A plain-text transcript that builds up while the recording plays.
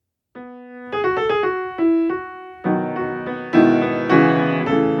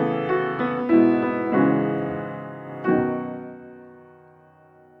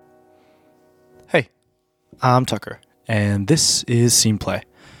I'm Tucker, and this is Scene Play.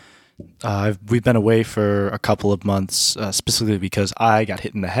 We've been away for a couple of months, specifically because I got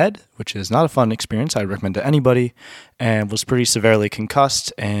hit in the head, which is not a fun experience I'd recommend to anybody, and was pretty severely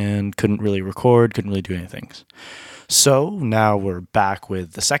concussed and couldn't really record, couldn't really do anything. So now we're back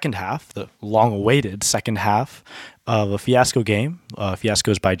with the second half, the long-awaited second half of a Fiasco game. Fiasco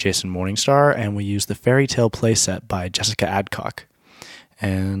is by Jason Morningstar, and we use the Fairy Tale playset by Jessica Adcock.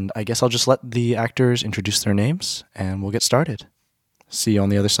 And I guess I'll just let the actors introduce their names, and we'll get started. See you on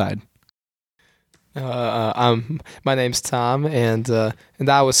the other side. My name's Tom, and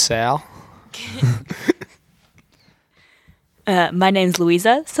I was Sal. My name's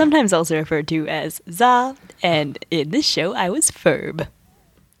Louisa, sometimes also referred to as Za, and in this show I was Ferb.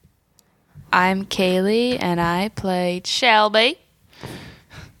 I'm Kaylee, and I played Shelby,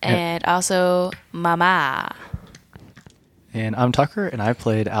 and also Mama. And I'm Tucker, and I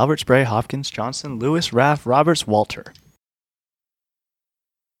played Albert Spray, Hopkins, Johnson, Lewis, Raff, Roberts, Walter.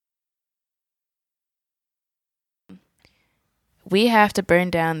 We have to burn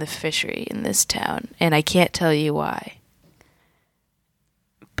down the fishery in this town, and I can't tell you why.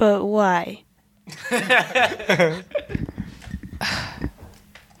 But why?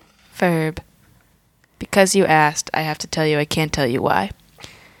 Ferb. Because you asked, I have to tell you I can't tell you why.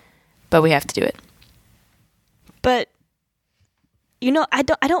 But we have to do it. But you know, I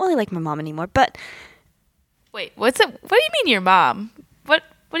don't really like my mom anymore, but Wait, what do you mean your mom? What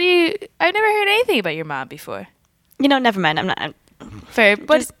do you I've never heard anything about your mom before. you know, never mind. Ferb,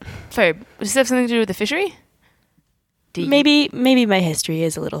 Ferb, does this have something to do with the fishery? Maybe my history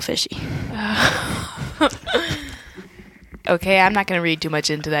is a little fishy. Okay, I'm not going to read too much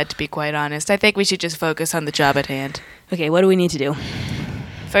into that, to be quite honest. I think we should just focus on the job at hand. Okay, what do we need to do?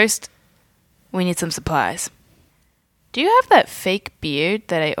 First, we need some supplies. Do you have that fake beard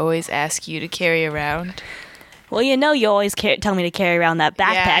that I always ask you to carry around? Well, you know, you always tell me to carry around that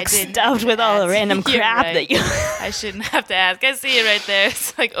backpack stuffed with all the random crap right. that you. I shouldn't have to ask. I see it right there.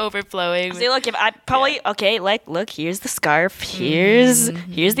 It's like overflowing. See, look, if I probably okay. Like, look, here's the scarf. Here's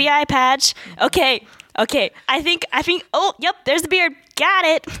the eye patch. Okay. I think. Oh, yep. There's the beard. Got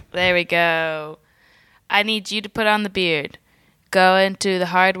it. There we go. I need you to put on the beard. Go into the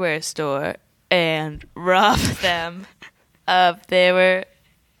hardware store and rob them of their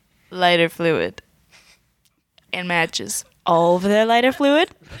lighter fluid and matches. All of their lighter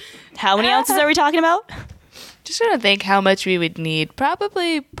fluid. How many ounces are we talking about? Just trying to think how much we would need.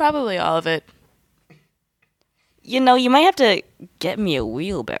 Probably all of it. You know, you might have to get me a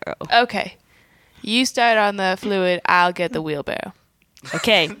wheelbarrow. Okay. You start on the fluid, I'll get the wheelbarrow.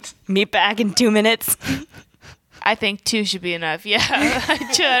 Okay, meet back in 2 minutes. I think 2 should be enough. Yeah,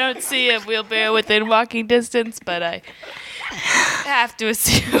 I don't see a wheelbarrow within walking distance, but I have to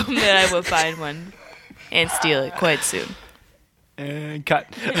assume that I will find one and steal it quite soon. And cut.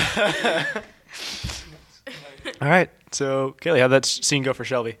 All right, so Kaylee, how'd that scene go for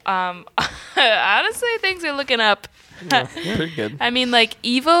Shelby? Honestly, things are looking up. Yeah, pretty good. I mean, like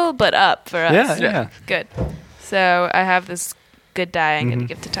evil, but up for us. Yeah. Good. So I have this good die I'm going to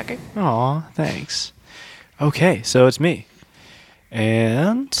give to Tucker. Aw, thanks. Okay, so it's me.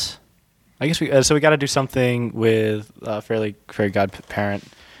 And I guess we got to do something with fairy godparent.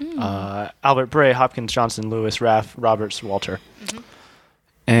 Albert Bray, Hopkins, Johnson, Lewis, Raff, Roberts, Walter. Mm-hmm.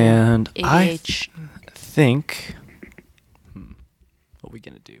 And I ADH. think... What are we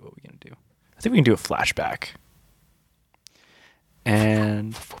going to do? I think we can do a flashback.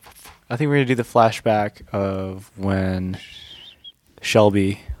 And I think we're going to do the flashback of when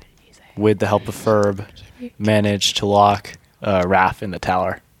Shelby, with the help of Ferb, managed to lock Raff in the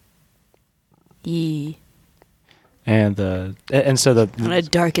tower. Yee. And so On a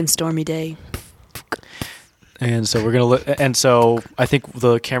dark and stormy day. and so we're gonna look. And so I think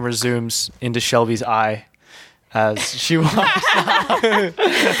the camera zooms into Shelby's eye as she walks.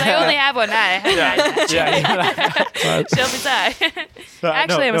 I only have one eye. Yeah. Shelby's eye.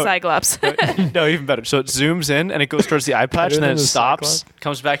 Actually, I'm a Cyclops. No, even better. So it zooms in and it goes towards the eye patch, and then it stops,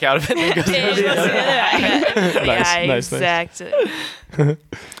 comes back out of it, and then goes towards the other eye. Yeah, Nice. exactly.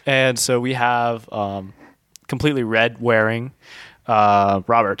 And so we have completely red wearing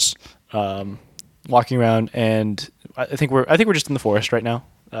Roberts walking around, and I think we're just in the forest right now,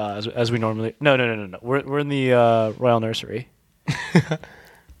 as we normally. No. We're in the Royal Nursery.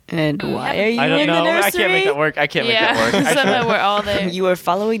 And why are you I don't in know. the nursery? I can't make that work. Yeah, somehow we're all there. You were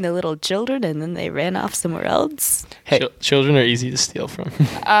following the little children, and then they ran off somewhere else. Hey, Children are easy to steal from.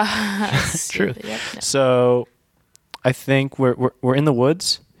 True. Yep, no. So I think we're in the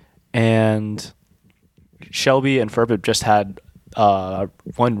woods, and Shelby and Ferb have just had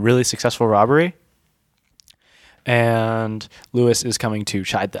one really successful robbery, and Lewis is coming to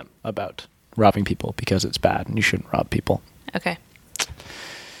chide them about robbing people because it's bad and you shouldn't rob people. Okay.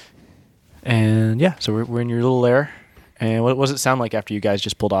 And yeah, so we're in your little lair. And what does it sound like after you guys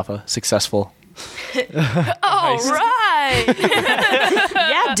just pulled off a successful? All right.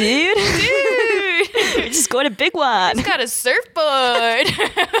 Yeah, dude. We're just going to big one. He's got a surfboard.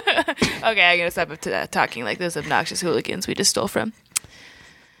 Okay, I'm gonna stop up to that talking like those obnoxious hooligans we just stole from.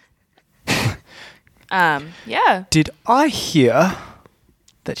 Yeah. Did I hear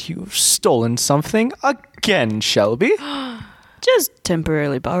that you've stolen something again, Shelby? Just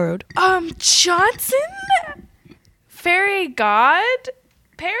temporarily borrowed. Johnson? Fairy godparent?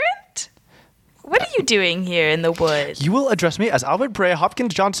 What are you doing here in the woods? You will address me as Albert Bray,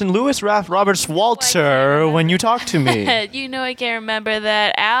 Hopkins, Johnson, Lewis, Rath, Roberts, Walter when you talk to me. You know I can't remember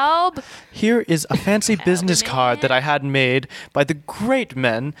that, Alb. Here is a fancy business man. card that I had made by the great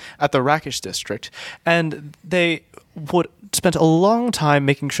men at the Rakish district, and they spent a long time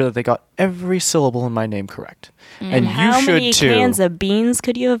making sure that they got every syllable in my name correct. And you How should many too. cans of beans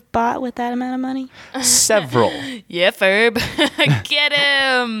could you have bought with that amount of money? Several. Yeah, Ferb. Get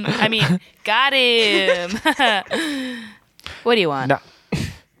him. I mean, got him. What do you want? Now,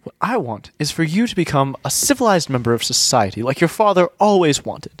 what I want is for you to become a civilized member of society like your father always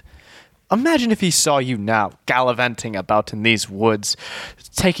wanted. Imagine if he saw you now gallivanting about in these woods,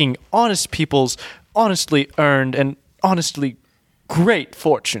 taking honest people's honestly earned and honestly great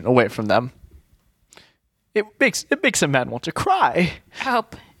fortune away from them. It makes a man want to cry.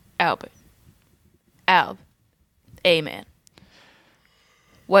 Albert. Amen.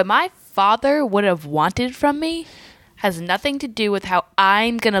 What my father would have wanted from me has nothing to do with how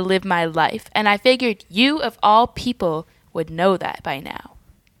I'm going to live my life, and I figured you, of all people, would know that by now.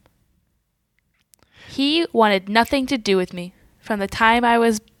 He wanted nothing to do with me from the time I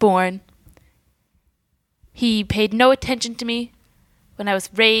was born. He paid no attention to me when I was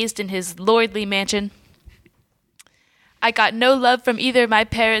raised in his lordly mansion. I got no love from either of my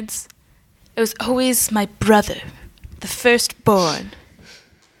parents. It was always my brother, the firstborn,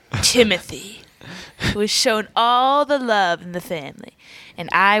 Timothy, who was shown all the love in the family, and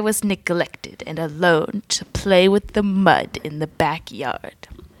I was neglected and alone to play with the mud in the backyard.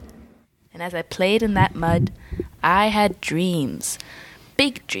 And as I played in that mud, I had dreams,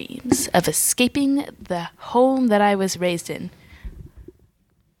 big dreams, of escaping the home that I was raised in.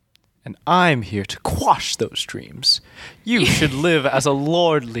 And I'm here to quash those dreams. You should live as a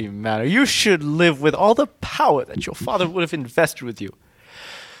lordly manner. You should live with all the power that your father would have invested with you.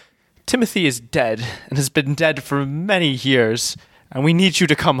 Timothy is dead and has been dead for many years, and we need you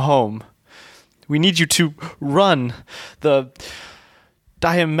to come home. We need you to run the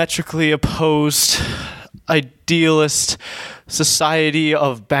diametrically opposed, idealist society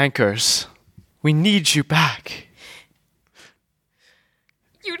of bankers. We need you back.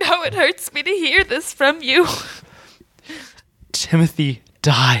 You know it hurts me to hear this from you. Timothy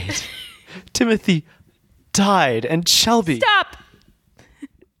died. Timothy died, and Shelby... Stop!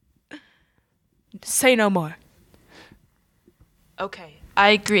 Say no more. Okay, I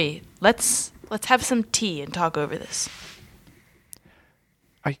agree. Let's have some tea and talk over this.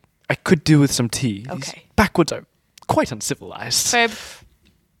 I could do with some tea. These Okay. backwoods are quite uncivilized. Ferb,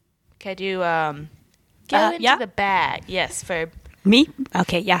 could you go into yeah? the bag? Yes, Ferb. Me?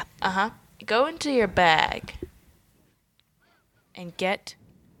 Okay, yeah. Go into your bag and get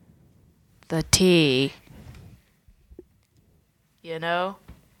the tea. You know?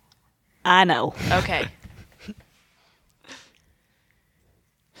 I know. Okay.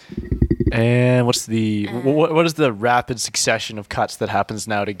 And what's the what is the rapid succession of cuts that happens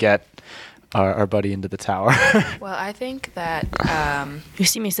now to get our buddy into the tower? Well, I think that You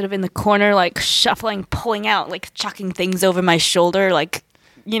see me sort of in the corner, like shuffling, pulling out, like chucking things over my shoulder, like,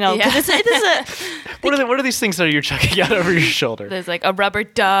 you know, because Yeah. it is what are these things that you're chucking out over your shoulder? there's like a rubber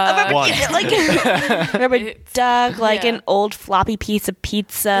duck. One. like a rubber duck, like Yeah. an old floppy piece of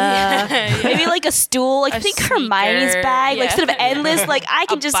pizza, Yeah. maybe like a stool, like A think Hermione's sneaker, bag, like yeah. sort of endless. Like I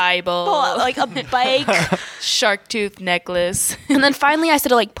can A just Bible. pull out, like a bike, Shark tooth necklace. and then finally I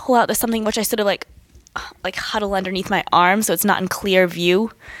sort of like pull out something which I sort of like huddle underneath my arm so it's not in clear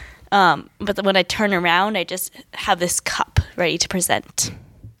view. But then when I turn around, I just have this cup ready to present.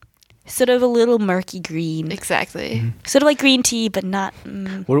 Sort of a little murky green. Exactly. Sort of like green tea, but not...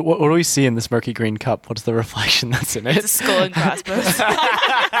 What do we see in this murky green cup? What's the reflection that's in It's a it? skull and crossbones.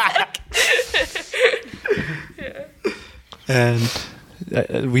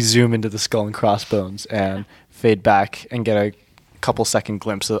 And we zoom into the skull and crossbones and fade back and get a couple second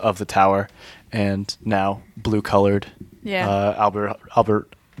glimpse of the tower, and now blue colored. Yeah.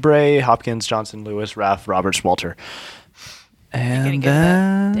 Albert Bray, Hopkins, Johnson, Lewis, Raff, Roberts, Walter. gonna And get that?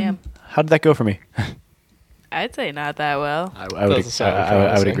 then, Damn. how did that go for me? I'd say not that well. I Doesn't sound would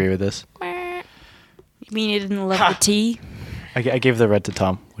promising. agree with this. You mean you didn't love the tea? I gave the red to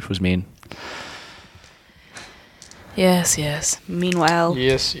Tom, which was mean. Yes. Meanwhile,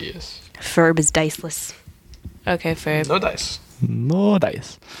 Yes. Ferb is diceless. Okay, fair. No dice. No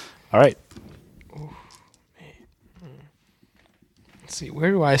dice. All right. Let's see.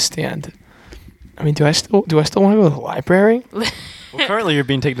 Where do I stand? I mean, do I still want to go to the library? Well, currently you're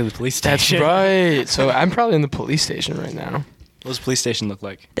being taken to the police That's station. right. So I'm probably in the police station right now. What does the police station look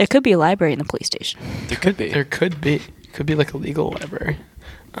like? There could be a library in the police station. There could be. There could be like a legal library,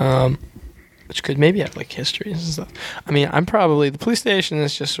 which could maybe have like histories and stuff. I mean, the police station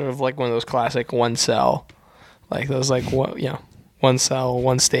is just sort of like one of those classic one cell, like those like one cell,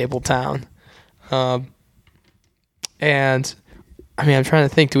 one stable town. And I mean, I'm trying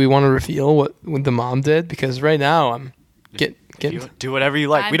to think. Do we want to reveal what the mom did? Because right now I'm getting Do whatever you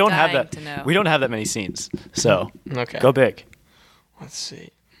like. I'm We don't have dying that. to know. We don't have that many scenes. So okay. go big. Let's see.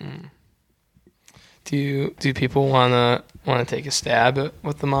 Do people wanna take a stab at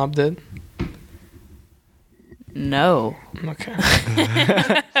what the mob did? No. Okay.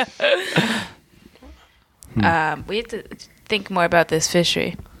 We have to think more about this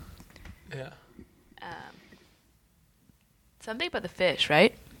fishery. Yeah. Something about the fish,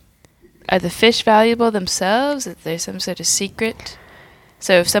 right? Are the fish valuable themselves? Is there some sort of secret?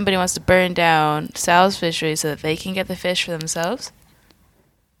 So if somebody wants to burn down Sal's fishery so that they can get the fish for themselves?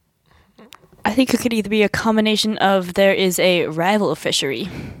 I think it could either be a combination of there is a rival fishery.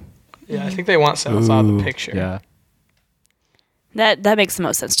 Yeah, I think they want Sal out of the Ooh, picture. Yeah. That makes the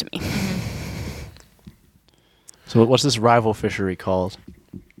most sense to me. So what's this rival fishery called?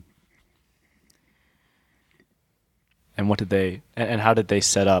 And what did they and how did they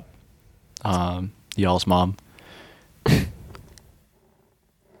set up y'all's mom?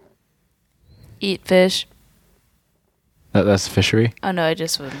 Eat fish. That's the fishery? Oh no, I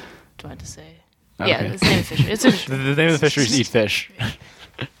just wanted to say. Okay. Yeah, it's the name of the fishery. It's a The name of the fishery is Eat Fish.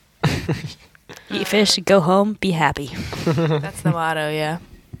 Eat fish, go home, be happy. That's the motto, yeah.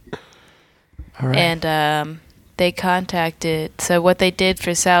 All right. And they contacted. So what they did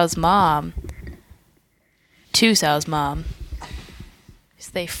for Sal's mom, to Sal's mom, is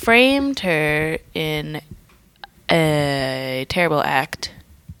they framed her in a terrible act.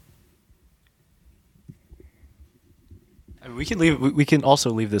 I mean, we can also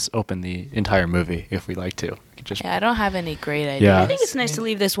leave this open the entire movie if we like to. We can just Yeah, I don't have any great ideas. Yeah. I think it's nice to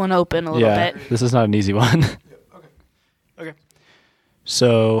leave this one open a little yeah, bit. this is not an easy one. Okay.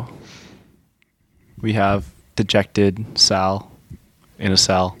 So we have dejected Sal in a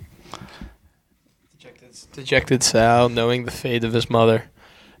cell. Dejected Sal, knowing the fate of his mother,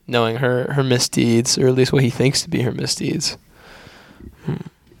 knowing her misdeeds, or at least what he thinks to be her misdeeds.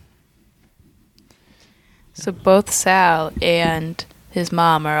 So both Sal and his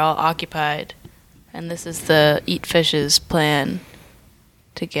mom are all occupied, and this is the Eat Fish's plan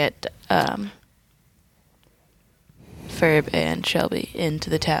to get Ferb and Shelby into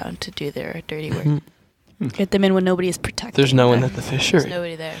the town to do their dirty work. Get them in when nobody is protecting. There's no one them. at the fishery. There's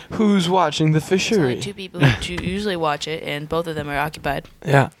nobody there. Who's watching the There's only fishery? two people who usually watch it, and both of them are occupied.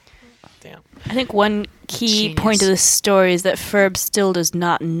 Yeah. Damn. I think one key Genius. point of this story is that Ferb still does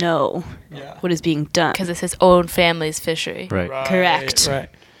not know Yeah. what is being done. Because it's his own family's fishery. Right. Correct. Right.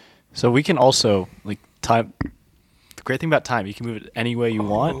 So we can also like time. The great thing about time, you can move it any way you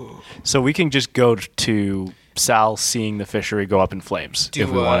want. So we can just go to Sal seeing the fishery go up in flames Do, if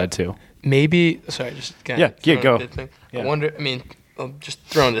we wanted to. Maybe. Sorry, just Yeah, throwing go. a bit thing. Yeah. I wonder. I mean, I'm just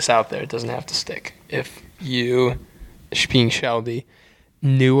throwing this out there. It doesn't have to stick. If you, being Shelby,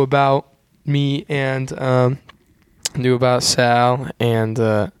 knew about me and knew about Sal and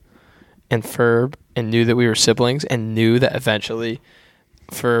Ferb, and knew that we were siblings, and knew that eventually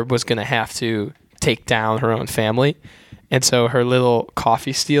Ferb was going to have to take down her own family, and so her little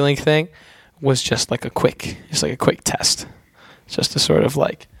coffee stealing thing was just like a quick test, just to sort of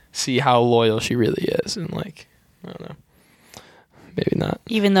like see how loyal she really is, and like, I don't know, maybe not.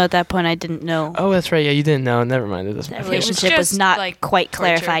 Even though at that point I didn't know. Oh, that's right. Yeah, you didn't know. Never mind. It doesn't That matter. relationship was just, not like, quite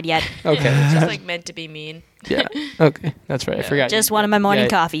torture. clarified yet. Okay. It's just like meant to be mean. Yeah. Okay. That's right. I forgot. Just you- wanted my morning yeah,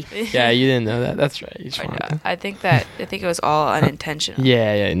 coffee. Yeah, you didn't know that. That's right. You just I wanted know. to- I think it was all unintentional.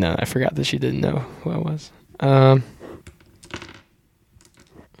 Yeah. No, I forgot that she didn't know who I was. Okay.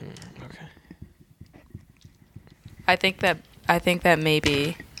 I think that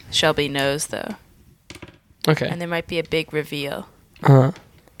maybe Shelby knows though, Okay. and there might be a big reveal Uh-huh.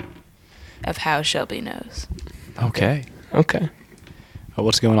 of how Shelby knows. Okay. Okay.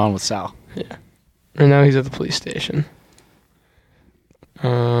 What's going on with Sal? Yeah. Right now he's at the police station.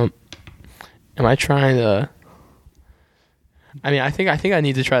 Am I trying to? I mean, I think I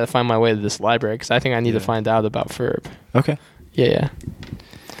need to try to find my way to this library because I think I need to find out about Ferb. Okay. Yeah.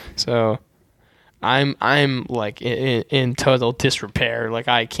 So, I'm like in total disrepair. Like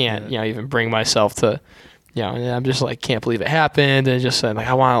I can't even bring myself to, and I'm just like can't believe it happened. And just like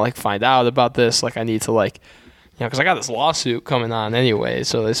I want to like find out about this. Like I need to like. Because I got this lawsuit coming on anyway,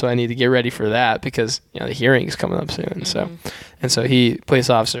 so I need to get ready for that because the hearing is coming up soon. So, and so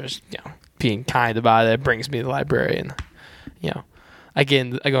police officers, being kind about it, brings me to the library, and I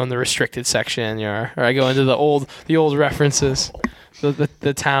go in the restricted section, or I go into the old references,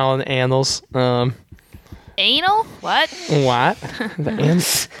 the town annals. Anal? What? What?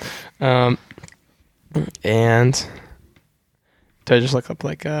 The and do I just look up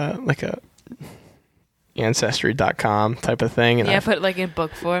like a Ancestry.com type of thing. And Yeah, put it like in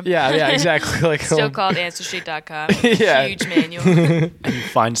book form. Yeah, exactly. Like Still called Ancestry.com. Yeah. Huge manual. And you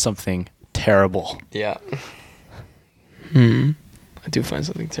find something terrible. Yeah. I do find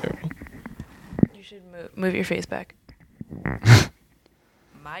something terrible. You should move your face back.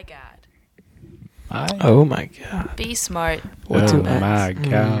 My God. Oh my God. Be smart. What Oh do I? my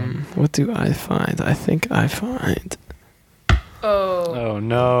God. What do I find? I think I find. Oh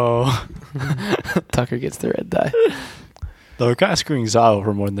no. Tucker gets the red die. Though we're kind of screwing Za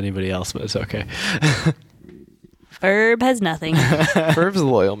over more than anybody else, but it's okay. Ferb has nothing. Ferb's a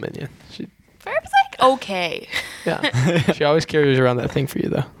loyal minion. Ferb's like, okay. She always carries around that thing for you,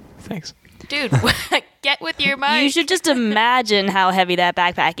 though. Thanks. Dude, get with your mic. You should just imagine how heavy that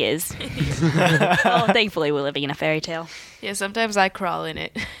backpack is. Well, thankfully, we're living in a fairy tale. Yeah, sometimes I crawl in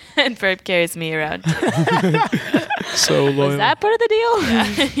it, and Ferb carries me around. So loyal. Was that part of the deal?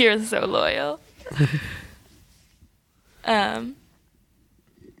 Yeah, you're so loyal.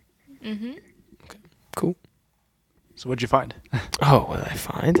 Cool. So what'd you find? Oh, what did I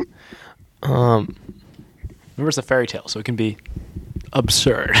find? Remember, it's a fairy tale, so it can be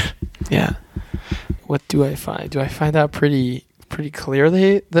absurd. Yeah. What do I find? Do I find out pretty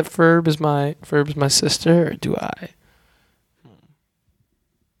clearly that Ferb is my sister, or do I?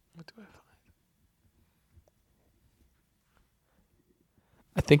 What do I find?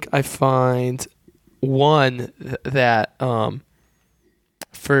 I think I find one that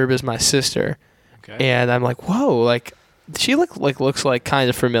Ferb is my sister, Okay. and I'm like, whoa, like she looks like kind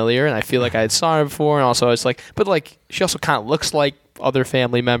of familiar, and I feel like I had saw her before, and also it's like, but like she also kind of looks like other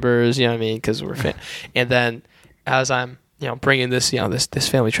family members, you know what I mean? Because we're and then as I'm bringing this this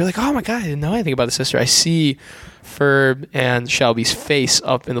family tree, like, oh my God, I didn't know anything about the sister. I see Ferb and Shelby's face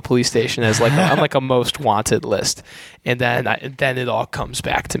up in the police station as like on like a most wanted list, and then it all comes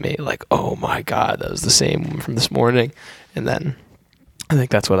back to me like, oh my God, that was the same one from this morning, and then I think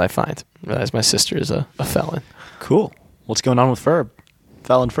that's what I find. I realize my sister is a felon. Cool. What's going on with Ferb?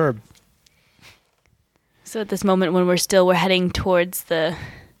 Felon Ferb. So at this moment, when we're heading towards the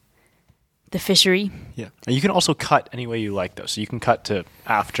fishery. Yeah. And you can also cut any way you like, though. So you can cut to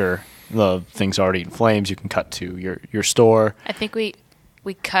after the thing's already in flames. You can cut to your store. I think we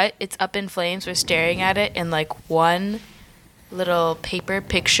cut. It's up in flames. We're staring at it, and like one little paper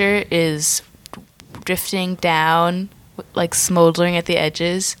picture is drifting down, like smoldering at the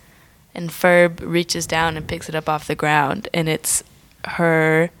edges. And Ferb reaches down and picks it up off the ground, and it's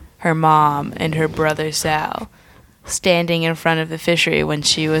her mom and her brother Sal standing in front of the fishery when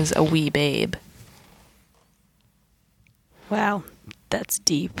she was a wee babe. Wow, that's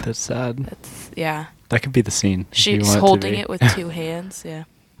deep. That's sad. Yeah. That could be the scene. if you She's want holding to be. it with two hands. Yeah.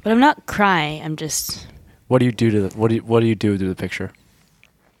 But I'm not crying. I'm just. What do you do to what do you do to the picture?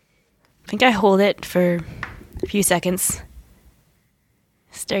 I think I hold it for a few seconds,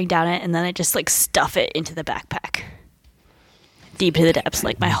 staring down at it, and then I just like stuff it into the backpack. Deep to the depths,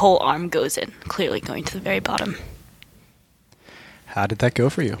 like my whole arm goes in, clearly going to the very bottom. How did that go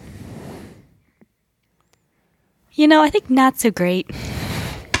for you? I think not so great.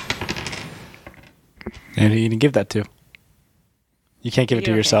 And who you can give that to? You can't give it to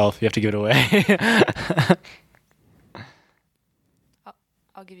You're okay. yourself. You have to give it away.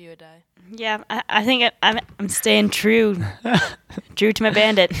 I'll give you a die. Yeah, I think I'm staying true to my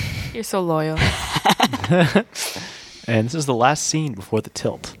bandit. You're so loyal. And this is the last scene before the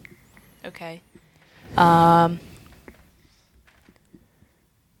tilt. Okay.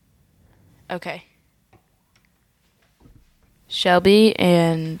 Okay. Shelby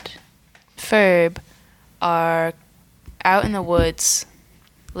and Ferb are out in the woods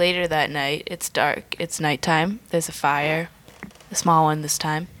later that night. It's dark. It's nighttime. There's a fire. A small one this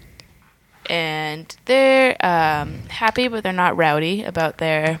time. and they're happy, but they're not rowdy about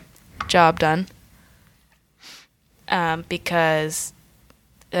their job done, because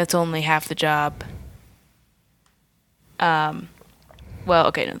that's only half the job. Well,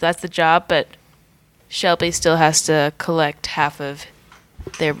 okay, no, that's the job, but Shelby still has to collect half of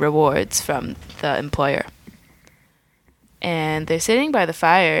their rewards from the employer. And they're sitting by the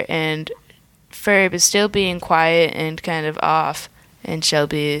fire, and Ferb is still being quiet and kind of off, and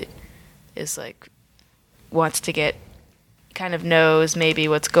Shelby is like, wants to get, kind of knows maybe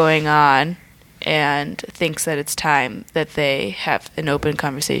what's going on, and thinks that it's time that they have an open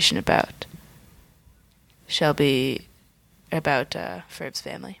conversation about Shelby, about Ferb's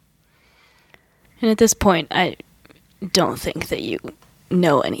family. And at this point, I don't think that you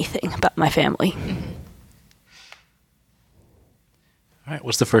know anything about my family. All right,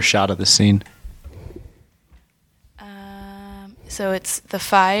 what's the first shot of this scene? So it's the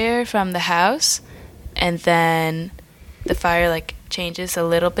fire from the house, and then the fire like changes a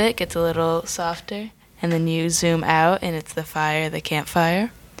little bit, gets a little softer, and then you zoom out, and it's the fire, the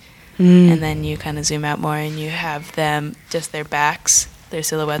campfire. And then you kind of zoom out more, and you have them, just their backs, their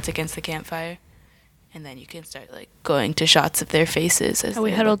silhouettes against the campfire. And then you can start like going to shots of their faces. As Are we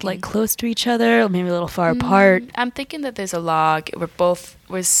they're huddled looking. like close to each other, or maybe a little far apart? I'm thinking that there's a log. We're both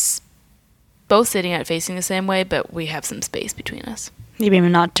both sitting out facing the same way, but we have some space between us. Maybe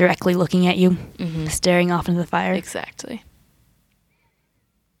I'm not directly looking at you, staring off into the fire. Exactly.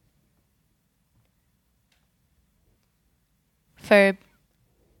 Ferb.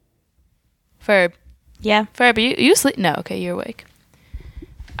 Yeah. Ferb, are you sleep? No, okay, you're awake.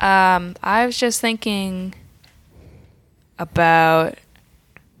 I was just thinking about,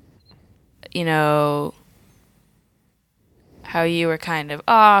 how you were kind of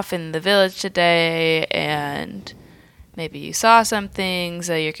off in the village today, and maybe you saw some things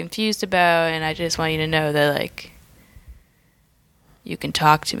that you're confused about, and I just want you to know that, like, you can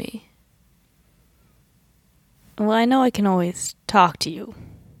talk to me. Well, I know I can always talk to you.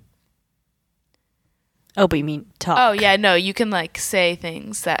 Oh, but you mean talk? Oh, yeah, no, you can, like, say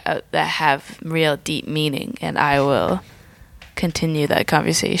things that have real deep meaning, and I will continue that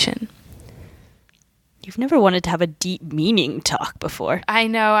conversation. You've never wanted to have a deep meaning talk before. I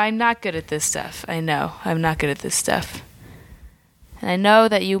know, I'm not good at this stuff. I know, I'm not good at this stuff. And I know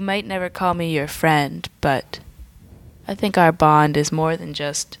that you might never call me your friend, but I think our bond is more than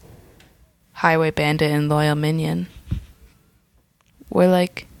just highway bandit and loyal minion. We're,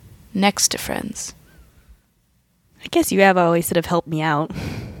 like, next to friends. I guess you have always sort of helped me out.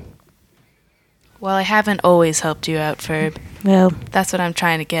 Well, I haven't always helped you out, Ferb. Well, That's what I'm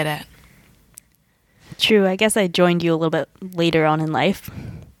trying to get at. true. I guess I joined you a little bit later on in life.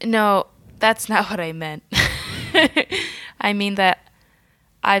 No, that's not what I meant. I mean that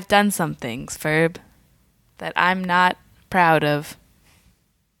I've done some things, Ferb, that I'm not proud of.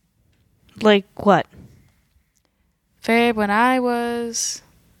 Like what? Ferb, when I was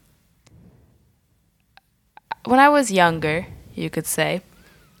younger, you could say,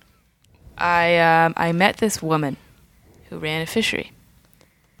 I met this woman who ran a fishery.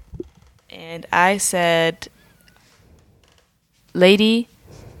 And I said, "Lady,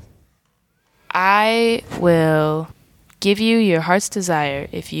 I will give you your heart's desire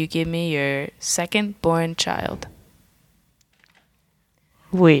if you give me your second-born child."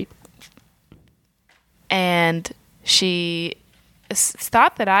 Wait. And she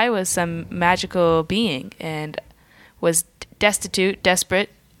thought that I was some magical being and was destitute, desperate.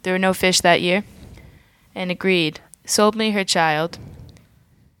 There were no fish that year. And agreed. Sold me her child.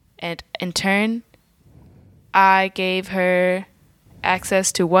 And in turn, I gave her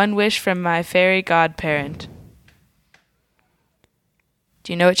access to one wish from my fairy godparent.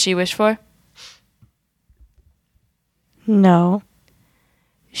 Do you know what she wished for? No.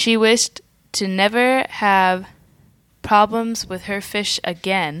 She wished to never have problems with her fish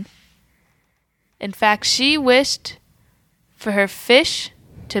again. In fact, she wished for her fish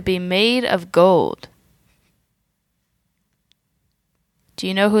to be made of gold. Do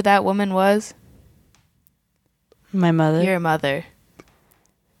you know who that woman was? My mother. Your mother.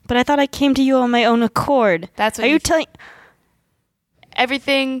 But I thought I came to you on my own accord. That's what Are you telling...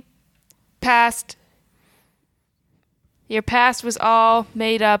 Everything past. Your past was all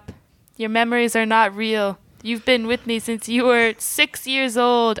made up. Your memories are not real. You've been with me since you were 6 years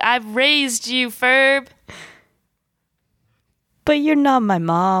old. I've raised you, Ferb. But you're not my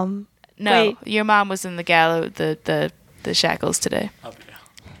mom. No, Wait. your mom was in the gallows, the shackles today.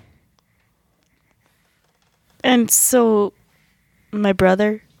 And so, my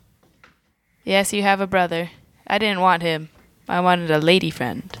brother? Yes, you have a brother. I didn't want him. I wanted a lady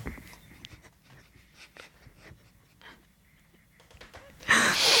friend.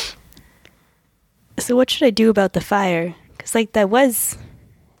 So what should I do about the fire? Because, like, that was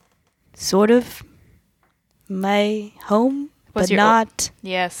sort of my home, Was but your not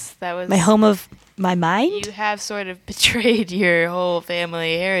Yes, that was my home of my mind. You have sort of betrayed your whole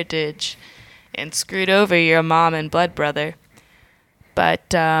family heritage and screwed over your mom and blood brother. But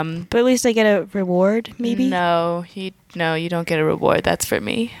But at least I get a reward, maybe? no, you don't get a reward. That's for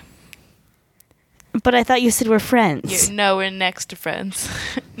me. But I thought you said we're friends. We're next to friends.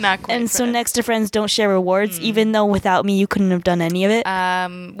 Not quite And so friends. next to friends don't share rewards, even though without me you couldn't have done any of it?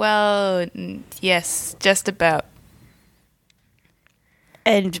 Yes, just about.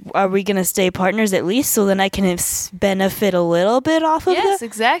 And are we going to stay partners at least so then I can benefit a little bit off of Yes, it?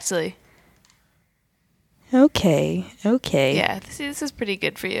 exactly. Okay. Yeah, this is pretty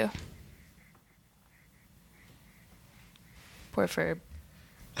good for you. Poor Ferb.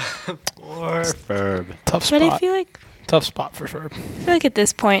 Or Ferb. Tough But spot. I feel like For Ferb. at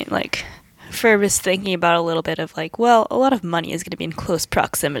this point, like, Ferb is thinking about a little bit of like, well, a lot of money is going to be in close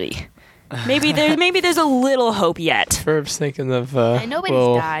proximity. Maybe there's a little hope yet. Ferb's thinking of.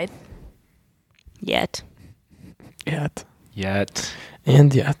 Nobody's died. Yet. Yet. Yet.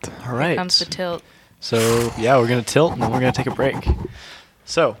 And yet. All right. Comes the tilt. So, yeah, we're going to tilt and then we're going to take a break.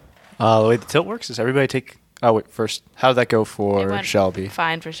 So, the way the tilt works is everybody take... Oh, wait, first, how did that go It for went Shelby?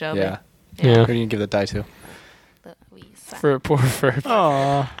 Fine for Shelby. Yeah. Yeah. Who do you give that die to? Louisa. For poor Ferb.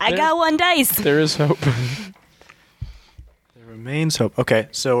 Aw. I got one dice. There is hope. There remains hope. Okay,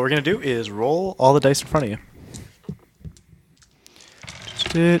 so what we're going to do is roll all the dice in front of you.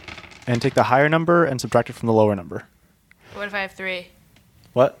 Just it. And take the higher number and subtract it from the lower number. What if I have 3?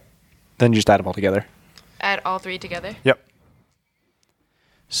 What? Then you just add them all together. Add all 3 together? Yep.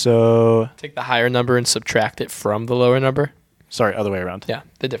 So, Take the higher number and subtract it from the lower number. sorry, other way around. Yeah,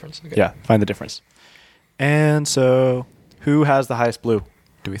 the difference. Okay. Yeah, find the difference. And so, who has the highest blue,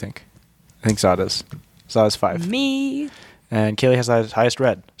 do we think? I think Zah does. Zah has 5. Me. And Kaylee has the highest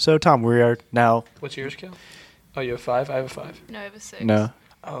red. So, Tom, we are now... What's yours, Kel? Oh, you have 5? I have a 5. No, I have a 6. No.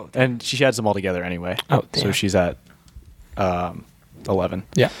 Oh, And she adds them all together anyway. Oh, So damn. she's at 11.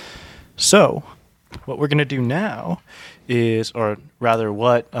 Yeah. So, what we're going to do now is, or rather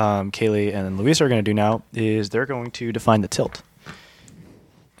what Kaylee and Louisa are going to do now, is they're going to define the tilt.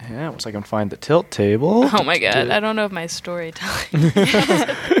 Yeah, once I can find the tilt table. Oh my god, I don't know if my storytelling.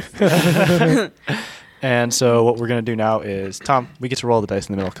 And so what we're going to do now is, Tom, we get to roll the dice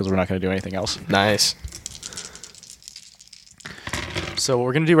in the middle because we're not going to do anything else. Nice. So what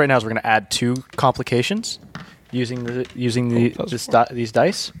we're going to do right now is we're going to add 2 complications using these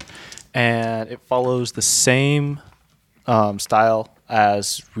dice, and it follows the same style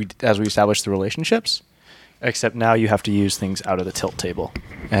as we established the relationships, except now you have to use things out of the tilt table,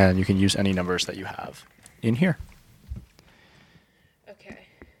 and you can use any numbers that you have in here. Okay.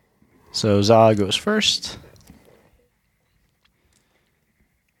 So Zah goes first.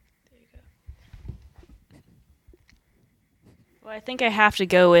 Well, I think I have to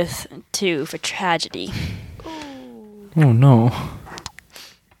go with 2 for tragedy. Oh no.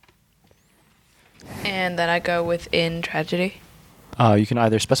 And then I go within tragedy. You can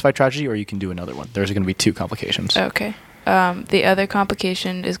either specify tragedy or you can do another one. There's going to be 2 complications. Okay. The other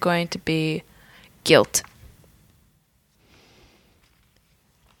complication is going to be guilt.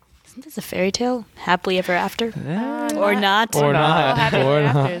 Isn't this a fairy tale? Happily ever after? Eh, Or not? Or not. Happy Or ever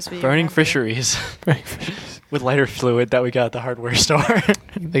not. after, as we Burning remember. fisheries with lighter fluid that we got at the hardware store.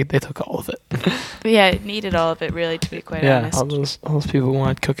 They took all of it. But yeah, it needed all of it, really, to be quite Yeah, honest. All those people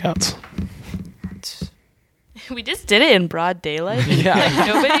wanted cookouts. We just did it in broad daylight. Yeah. Like,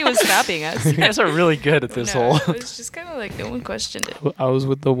 nobody was stopping us. You guys are really good at this No, whole. It was just kind of like no one questioned it. I was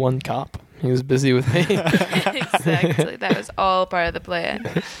with the one cop. He was busy with me. Exactly. That was all part of the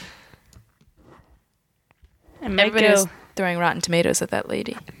plan. I might Everybody was go. throwing rotten tomatoes at that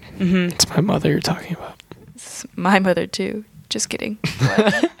lady. Mhm. It's my mother you're talking about. It's my mother, too. Just kidding.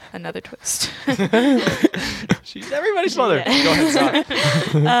 What? Another twist. She's everybody's mother. Yeah. Go ahead,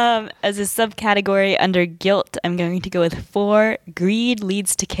 Zah. As a subcategory under guilt, I'm going to go with 4. Greed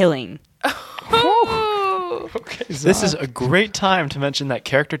leads to killing. Oh! Okay, This is a great time to mention that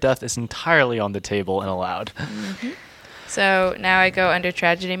character death is entirely on the table and allowed. So now I go under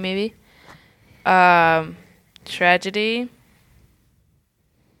tragedy, maybe. Tragedy.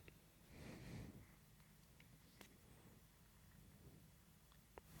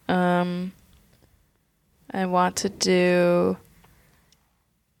 I want to do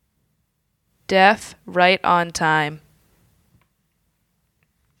death right on time.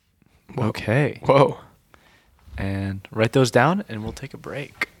 Okay. Whoa. And write those down and we'll take a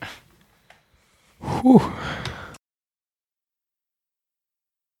break. Whew.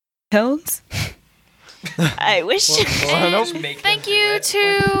 Tones? I wish. Thank you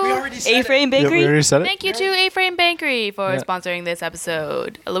to A-Frame Yeah, we Bakery. already said it. Thank you to A-Frame Bakery for sponsoring this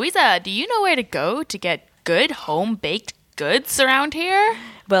episode. Louisa, do you know where to go to get good home-baked goods around here?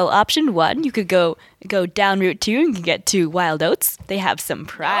 Well, option 1, you could go down Route 2 and you can get to Wild Oats. They have some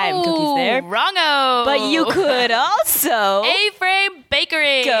prime cookies there. Wrongo. But you could also A-Frame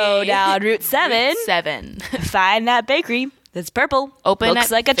Bakery. go down Route 7, 7. find that bakery that's purple. Open Looks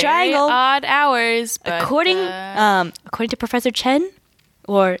at like a very triangle. odd hours. But, According to Professor Chen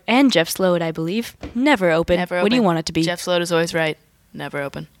and Jeff Sloat, I believe, never open. never What do you open. want it to be? Jeff Sloat is always right. Never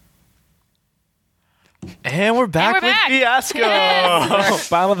open. And we're back And we're with back. Fiasco.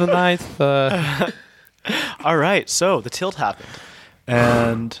 Bottom of the ninth. All right, so the tilt happened,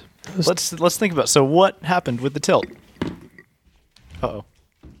 and let's think about. So what happened with the tilt? Uh-oh.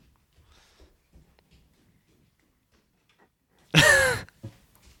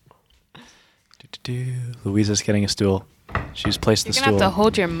 Louisa's getting a stool. She's placed You're the going to stool. have to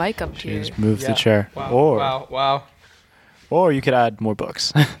hold your mic up here. She's moved the chair. Wow. Or you could add more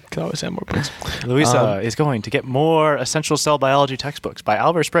books. Can always have more books. Louisa is going to get more essential cell biology textbooks by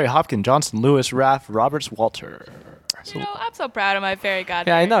Albert Spray, Hopkins, Johnson, Lewis, Raff, Roberts, Walter. You know, I'm so proud of my fairy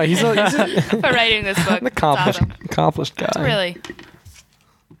godmother. Yeah, I know. He's for writing this book. an accomplished, It's awesome. accomplished guy. Really.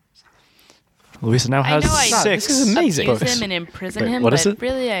 Louisa now has I know I 6 This is amazing. abuse books. him and imprison Wait, him, what but is it?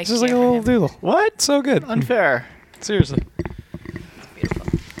 really I This is like a care for little him. doodle. What? So good. Unfair. Seriously.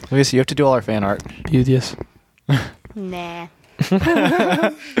 Louisa, you have to do all our fan art. Beauteous. Nah.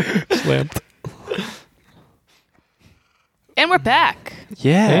 Slammed. And we're back.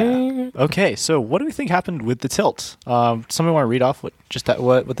 Yeah. Okay, so what do we think happened with the tilt? Somebody want to read off what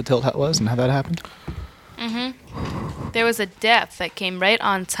the tilt was and how that happened? There was a death that came right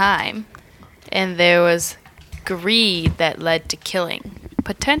on time, and there was greed that led to killing.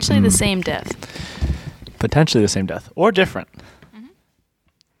 Potentially the same death. Potentially the same death or different.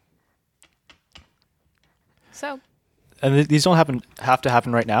 So, And these don't have to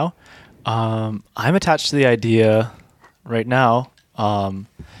happen right now. I'm attached to the idea right now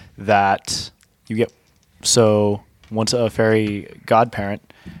that you get once a fairy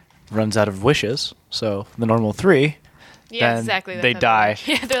godparent runs out of wishes, so the normal 3, yeah, then exactly. they That's how die. work.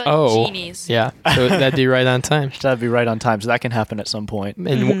 Yeah, they're like Oh. genies. Yeah. So that'd be right on time. That'd be right on time, so that can happen at some point.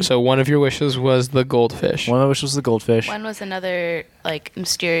 And so one of your wishes was the goldfish. One of my wishes was the goldfish. One was another, like,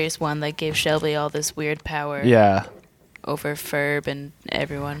 mysterious one that gave Shelby all this weird power Yeah. over Ferb and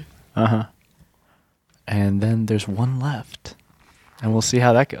everyone. Uh-huh. And then there's one left. And we'll see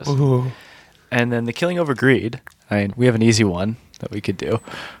how that goes. Ooh. And then the killing over greed. I mean, we have an easy one that we could do.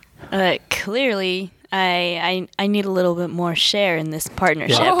 Clearly, I need a little bit more share in this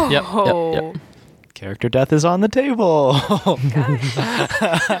partnership. Yep. Character death is on the table.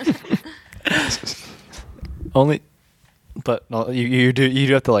 Only, but no, you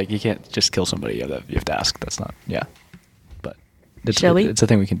do have to, like, you can't just kill somebody. You have to ask. That's not, yeah. But Shall we? It's a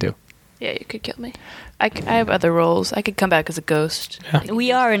thing we can do. Yeah, you could kill me. I have other roles. I could come back as a ghost. Yeah.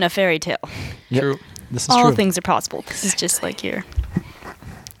 We are in a fairy tale. Yep. True. This is All true. things are possible. This is just like here.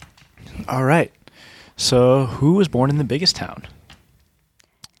 All right. So, who was born in the biggest town?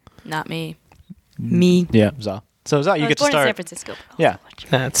 Not me. Me. Yeah, Za. So Za, you I was get to born in San start. Francisco. Yeah,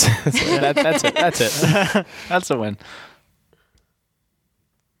 That's it. That's it. that's a win.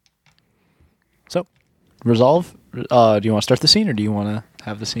 So, resolve. Do you want to start the scene, or do you want to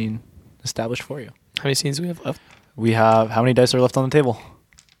have the scene established for you? How many scenes do we have left? We have how many dice are left on the table?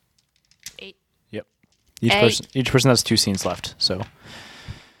 8. Yep. Each 8. person has 2 scenes left. So,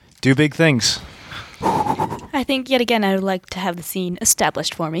 do big things. I think yet again I would like to have the scene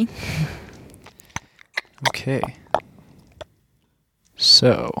established for me. Okay.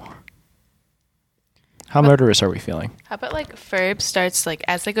 So, how murderous are we feeling? How about, like, Ferb starts, like,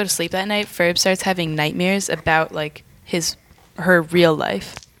 as they go to sleep that night, Ferb starts having nightmares about, like, her real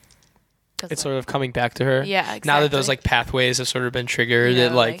life. 'Cause, It's like, sort of coming back to her. Yeah, Now that those exactly. like pathways have sort of been triggered, Yeah,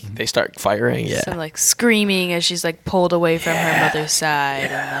 it like like- they start firing. Yeah. some, like, screaming as she's, like, pulled away from her mother's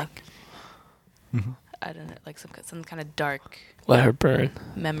side. And, like, I don't know, like, some kind of dark Let her burn.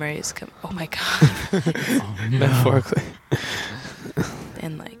 memories come. Oh, my God. Metaphorically.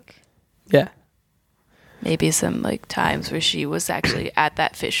 And, like, Yeah. maybe some, like, times where she was actually at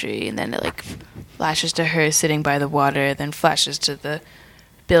that fishery, and then it, like, flashes to her sitting by the water, then flashes to the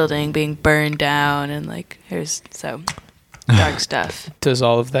building being burned down, and, like, here's so dark stuff. Does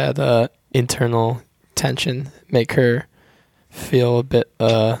all of that internal tension make her feel a bit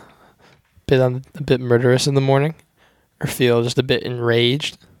murderous in the morning, or feel just a bit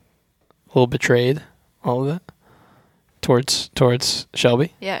enraged, a little betrayed? All of that. towards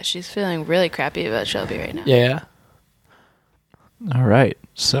Shelby. Yeah, she's feeling really crappy about Shelby right now. Yeah. All right.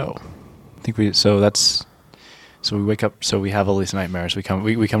 So, I think we wake up. So we have all these nightmares. We come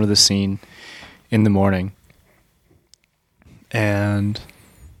to this scene in the morning, and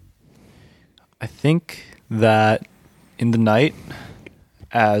I think that in the night,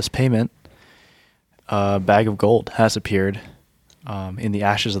 as payment, a bag of gold has appeared in the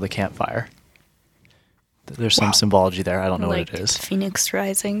ashes of the campfire. There's some symbology there. I don't know like what it is. Phoenix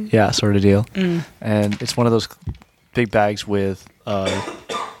Rising. Yeah, sort of deal. And it's one of those big bags with a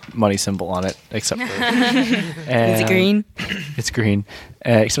money symbol on it, except for... Is it green? It's green,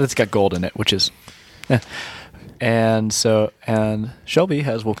 except it's got gold in it, which is... And Shelby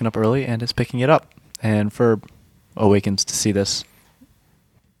has woken up early and is picking it up. And Ferb awakens to see this.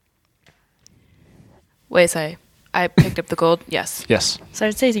 Wait, sorry. I picked up the gold. Yes. Yes. So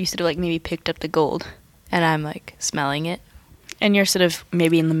I'd say you sort of like maybe picked up the gold. And I'm like smelling it. And you're sort of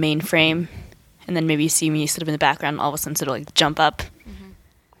maybe in the main frame, and then maybe you see me sort of in the background, all of a sudden sort of like jump up,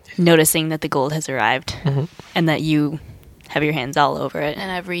 noticing that the gold has arrived, and that you have your hands all over it.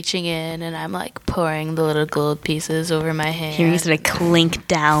 And I'm reaching in and I'm like pouring the little gold pieces over my hand. Hearing you sort of clink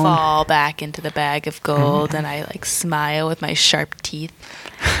down. Fall back into the bag of gold, and I like smile with my sharp teeth.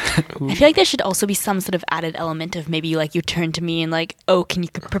 I feel like there should also be some sort of added element of maybe like you turn to me and like, oh, can you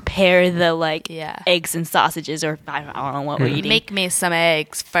prepare the like eggs and sausages, or I don't know what we're eating. Make me some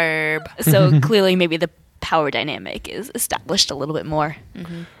eggs, Ferb. So clearly maybe the power dynamic is established a little bit more.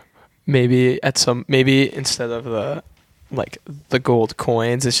 Maybe instead of the gold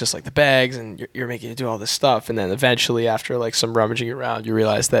coins, it's just like the bags, and you're making it do all this stuff, and then eventually after like some rummaging around, you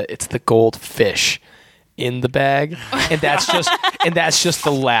realize that it's the gold fish in the bag, and that's just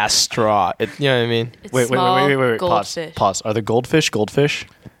the last straw. You know what I mean? It's Wait. Pause. goldfish. Pause. Are the goldfish?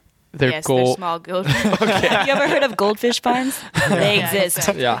 They're They're gold. small goldfish. Have you ever heard of goldfish farms? They Yeah, exist.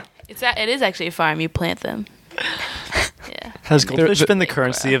 exactly. Yeah. It is actually a farm. You plant them. Yeah. Has goldfish they're- been the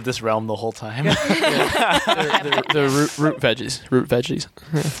currency of this realm the whole time? They're root veggies. Root veggies.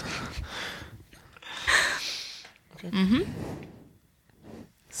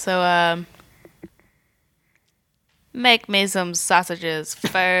 So, make me some sausages,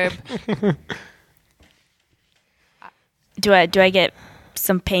 Ferb. Do I get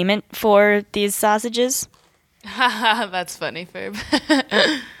some payment for these sausages? That's funny, Ferb.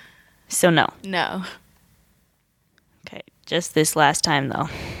 So no. No. Okay, just this last time though.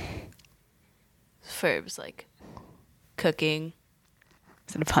 Ferb's like cooking,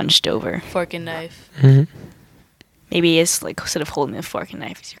 Sort of hunched over. fork and knife. Maybe it's like sort of holding the fork and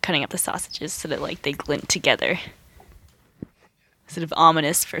knife as you're cutting up the sausages so that like they glint together. Sort of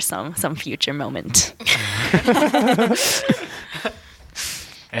ominous for some future moment.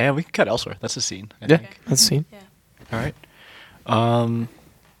 And we can cut elsewhere. That's a scene. I Yeah, think. that's seen. All right.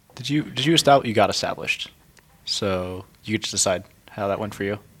 Did you establish? You got established. So you get to decide how that went for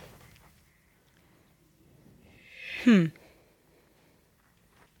you.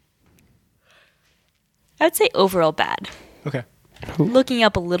 I'd say overall bad. Okay. Looking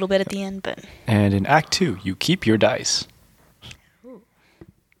up a little bit at the end, but And in Act 2, you keep your dice.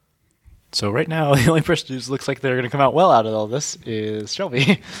 So right now, the only person who looks like they're going to come out well out of all this is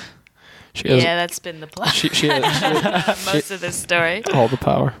Shelby. She has Yeah, that's been the plot. she has Most of this story. all the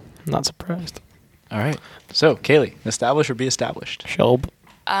power. I'm not surprised. All right. So, Kaylee, establish or be established? Shelb.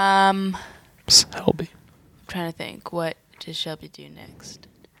 I'm Shelby. trying to think. What does Shelby do next?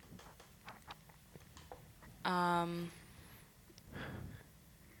 I'll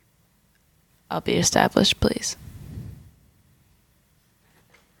be established, please.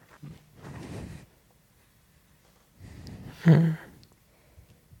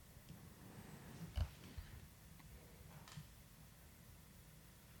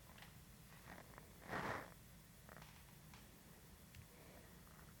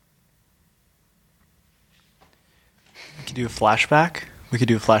 We could do a flashback. We could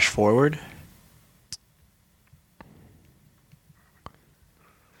do a flash forward.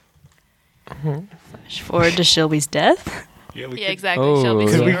 flash forward to Shelby's death. Yeah, we Yeah, exactly.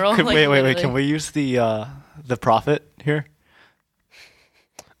 Shelby's Could we- funeral. like, wait. literally. Can we use the prophet here?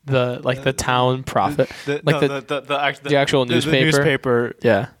 The town prophet. The actual newspaper? The newspaper.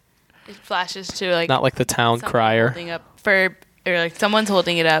 Yeah. It flashes to like Not like the town someone crier. holding up for, or like someone's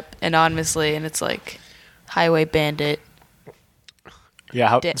holding it up anonymously, and it's like highway bandit. Yeah.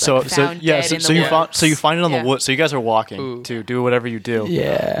 How, Dead- so like so found yeah. dead So, in so the you find woods. so you find it on Yeah. the wood. So you guys are walking Ooh. to do whatever you do.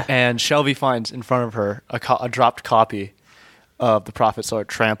 Yeah. And Shelby finds in front of her a dropped copy of the Prophet Sword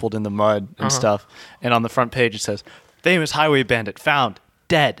trampled in the mud and stuff. And on the front page it says, "Famous highway bandit found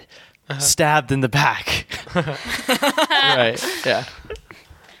dead, stabbed in the back." Right. Yeah.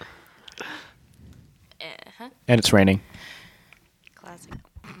 Uh-huh. And it's raining. Classic.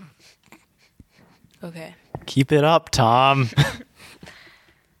 Okay. Keep it up, Tom.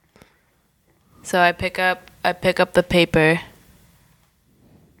 So I pick up the paper,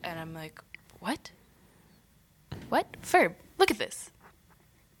 and I'm like, "What? What? Ferb, look at this.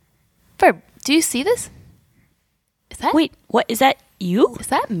 Ferb, do you see this? Is that Wait, what is that? You? Is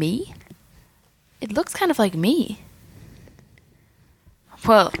that me? It looks kind of like me."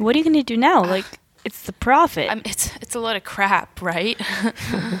 Well, What are you gonna do now? Like, it's the prophet. it's a lot of crap, right?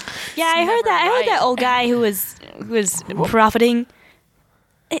 Yeah, I heard never that. I heard right. that old guy who was profiting.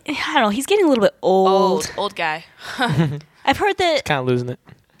 I don't know. He's getting a little bit old. Old guy. I've heard that Kind of losing it.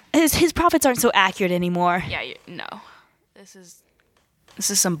 his profits aren't so accurate anymore. Yeah, no. This is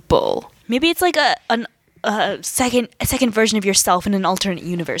some bull. Maybe it's like a second version of yourself in an alternate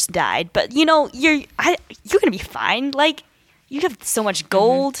universe died. But you're gonna be fine. Like, you have so much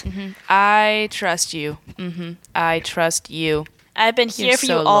gold. I trust you. I trust you. I've been here You're for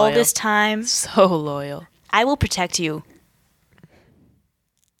so you all loyal. this time. So loyal. I will protect you.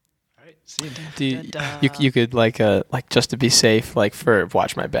 Do you could like just to be safe, like for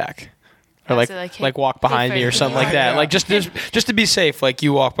watch my back, or Yeah, so, like, like walk behind me or Ferb, something like that. Like just to be safe, like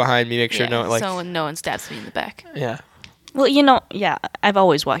you walk behind me, make sure no like so no one stabs me in the back. yeah. Well, yeah, I've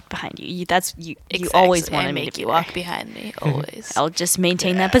always walked behind you. You always Exactly. wanted I me make to be you there. walk behind me always. I'll just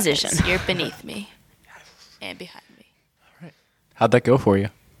maintain that position. You're beneath me and behind me. How'd that go for you?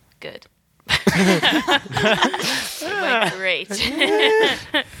 Good. It went great.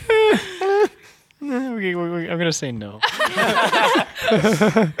 I'm gonna say no.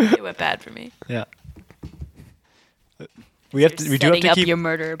 It went bad for me. Yeah. We do have Setting to up keep, your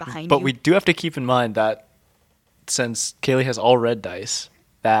murderer behind but you. we do have to keep in mind that since Kaylee has all red dice,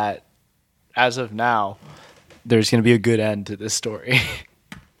 that as of now, there's gonna be a good end to this story,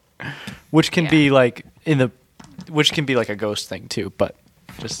 which can be like which can be like a ghost thing too. But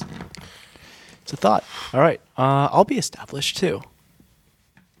just it's a thought. All right, I'll be established too.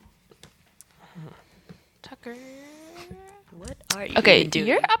 Tucker. What are you Okay, doing?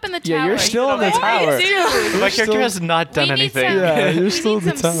 you're up in the tower. Yeah, you're still in the What are you tower. doing? My character has not done We need anything. some- Yeah, you're we still need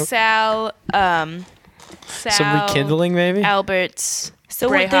in the some tower. Sal, Some rekindling maybe. Albert's So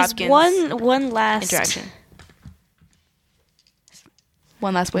Bray there's Hopkins one last interaction.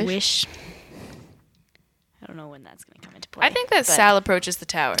 One last wish. I don't know when that's going to come into play. I think that but Sal approaches the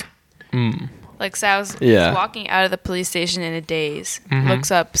tower. Like Sal's Yeah. he's walking out of the police station in a daze,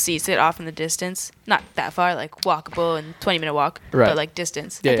 looks up, sees it off in the distance. Not that far, like walkable and 20-minute walk, Right. but like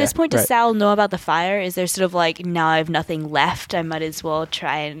distance. Yeah, At this point, does right. Sal know about the fire? Is there sort of like, now I have nothing left, I might as well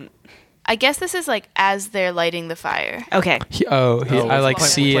try and... I guess this is like as they're lighting the fire. Okay. I like it's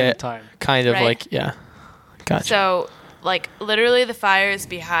see playing it time. kind of Right? like yeah. Gotcha. So, like, literally the fire is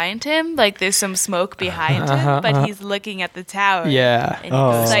behind him. Like, there's some smoke behind him, but he's looking at the tower. yeah. And he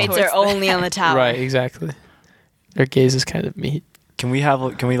goes Sights towards are only on the tower. Right. Exactly. Their gaze is kind of meat. Can we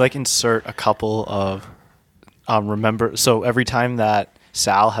like insert a couple of remember? So every time that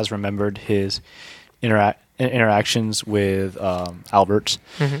Sal has remembered his interactions with Albert,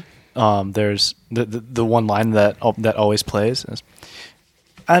 there's the one line that always plays is,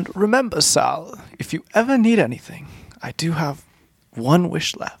 "And remember, Sal, if you ever need anything, I do have one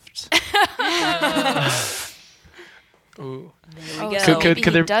wish left." Ooh. Oh, go. so Could maybe he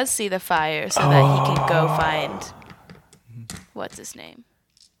there- does see the fire so that he can go find... What's his name?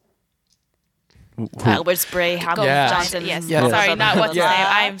 Albert's Bray, Hopkins, Yeah. Johnson. Yes. Yeah. Sorry, not what's Yeah. his name.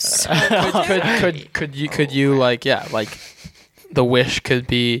 I am so... Could you like the wish could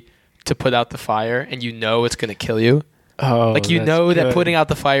be to put out the fire and you know it's gonna kill you. Oh, Like you that's know that good. putting out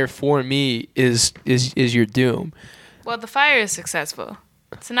the fire for me is your doom. Well, the fire is successful.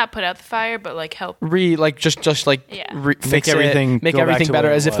 So not put out the fire, but like help. Just like Yeah. fix everything- make go back everything to better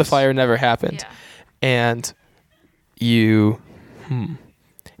where it as if the was. fire never happened. Yeah. And you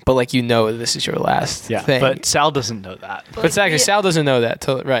but like you know this is your last Yeah, thing. but Sal doesn't know that. But exactly, Sal doesn't know that.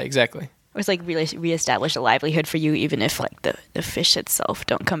 Right, exactly. Or it's like really reestablish a livelihood for you, even if like the fish itself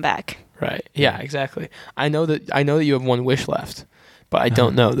don't come back. Right. Yeah, exactly. I know that you have one wish left, but I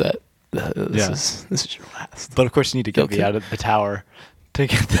don't know that this is your last. But of course, you need to get me Okay. out of the tower to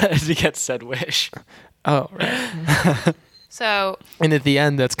get said wish. Oh, right. So And at the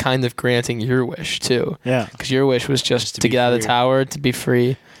end, that's kind of granting your wish too, Yeah. because your wish was just to to be get out of the free. tower, to be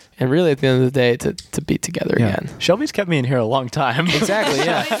free, and really at the end of the day, to be together again. Shelby's kept me in here a long time. Exactly.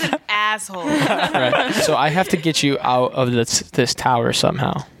 Yeah. he's an asshole. Right. So I have to get you out of this tower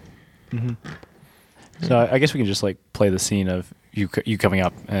somehow. So I guess we can just like play the scene of you coming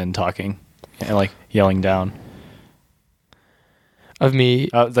up and talking. and like yelling down, Of me.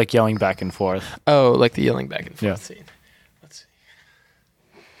 like yelling back and forth. Oh, like the yelling back and forth Yeah. scene. Let's see.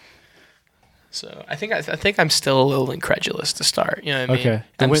 So I think I'm still a little incredulous to start. You know what I mean?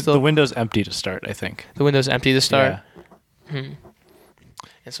 Okay. The window's empty to start, I think. The window's empty to start. Yeah.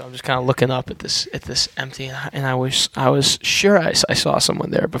 And so I'm just kind of looking up at this empty, and I was sure I saw someone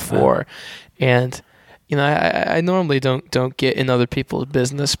there before, and you know I normally don't get in other people's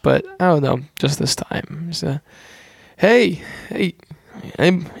business, but I don't know, just this time. Just, hey,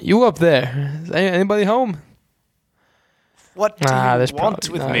 you up there? Is anybody home? What do there's you want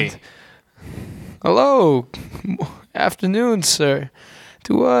probably with not. me? Hello, afternoon, sir.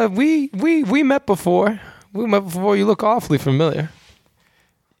 Do we met before? We met before. You look awfully familiar.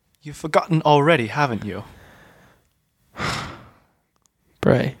 You've forgotten already, haven't you?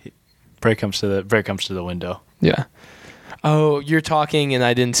 Bray. Bray comes to the window. Yeah. Oh, you're talking and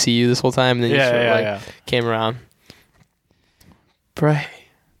I didn't see you this whole time, and then you sort of came around. Bray.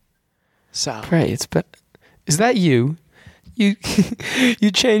 Sal. Bray, is that you? You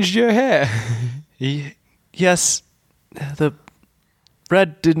you changed your hair. Yes, the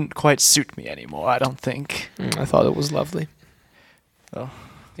red didn't quite suit me anymore, I don't think. I thought it was lovely. Oh.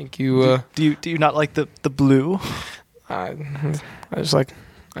 I think you Do you not like the blue? I was like,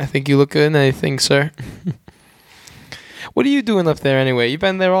 I think you look good in anything, sir. What are you doing up there anyway? You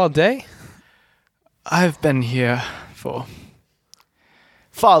been there all day? I've been here for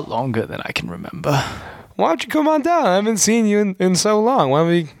far longer than I can remember. Why don't you come on down? I haven't seen you in so long. Why don't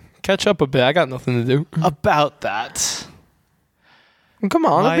we catch up a bit? I got nothing to do. About that. Well, come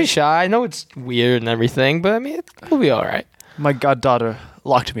on, don't be shy. I know it's weird and everything, but I mean, we'll be all right. My goddaughter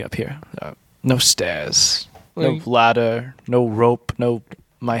locked me up here. No stairs, no Like- ladder, no rope, no.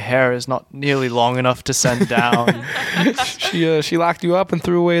 My hair is not nearly long enough to send down. She locked you up and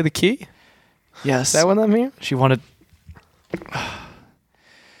threw away the key? Yes. Is that what I'm hearing? She wanted.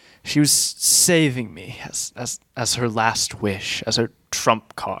 She was saving me as her last wish, as her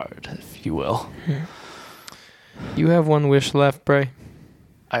trump card, if you will. You have one wish left, Bray.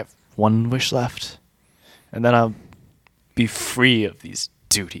 I have one wish left, and then I'll be free of these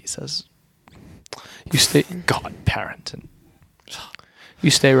duties as You stay. godparent, and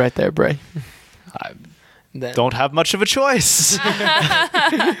You stay right there, Bray. I Then, don't have much of a choice.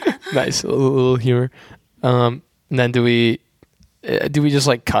 nice little humor. And then do we just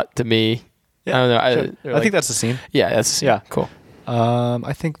like cut to me? I don't know. Sure. I think that's the scene. yeah, that's the scene. Yeah. Cool.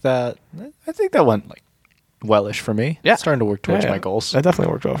 I think that went like wellish for me. Yeah. Starting to work towards Yeah, my goals. That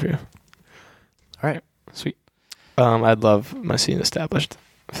definitely worked well for you. All right. Sweet. I'd love my scene established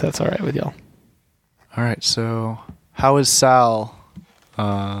if that's all right with y'all. All right. So, how is Sal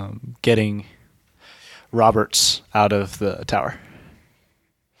getting Roberts out of the tower?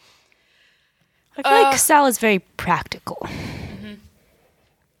 I feel like Sal is very practical.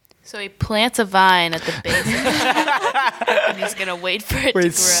 So he plants a vine at the base of it, and he's gonna wait for it to grow.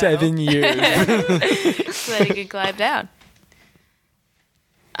 7 years. So that he can climb down.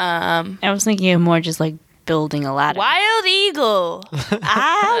 I was thinking of more just like building a ladder. Wild eagle.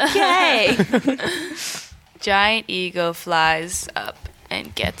 Okay. Giant eagle flies up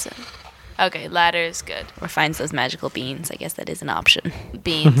and gets him. Okay, ladder is good. Or finds those magical beans. I guess that is an option.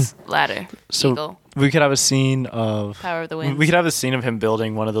 Beans, ladder, So eagle, we could have a scene of power of the winds. we could have a scene of him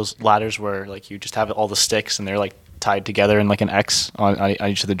building one of those ladders where like you just have all the sticks and they're like tied together in like an X on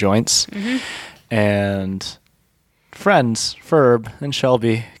each of the joints. And friends Ferb and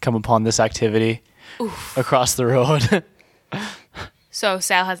Shelby come upon this activity across the road. So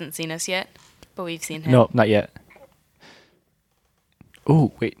Sal hasn't seen us yet, but we've seen him. No, not yet.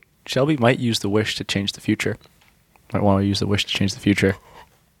 Oh, wait. Shelby might use the wish to change the future. Might want to use the wish to change the future.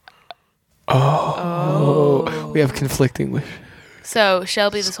 We have conflicting wish. So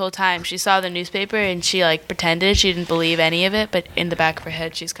Shelby, this whole time, she saw the newspaper and she like pretended she didn't believe any of it, but in the back of her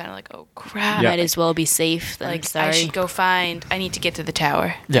head, she's kind of like, "Oh crap! Yeah. Might as well be safe. Then. Like Sorry. I should go find. I need to get to the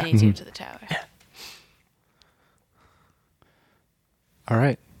tower. Yeah. I need to get to the tower." All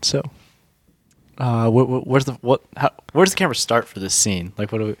right. So, where's the camera start for this scene?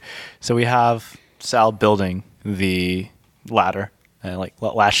 Like, so we have Sal building the ladder and like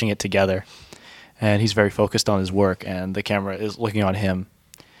lashing it together, and he's very focused on his work, and the camera is looking on him,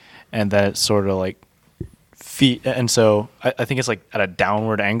 and then it's sort of like feet, and so I think it's like at a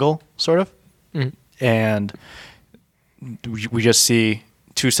downward angle, sort of, and we just see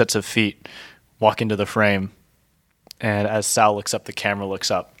two sets of feet walk into the frame. And as Sal looks up, the camera looks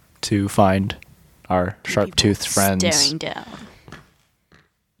up to find our sharp-toothed friends. Staring down.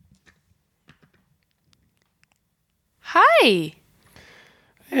 Hi.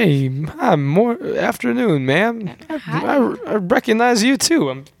 Hey, more afternoon, ma'am. I recognize you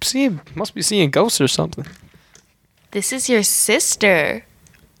too. Must be seeing ghosts or something. This is your sister,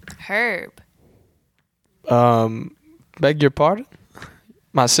 Herb. Beg your pardon?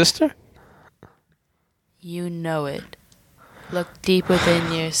 My sister? You know it. Look deep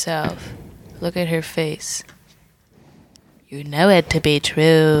within yourself. Look at her face. You know it to be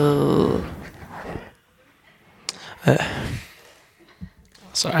true.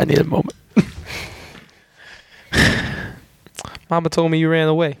 Sorry, I need a moment. Mama told me you ran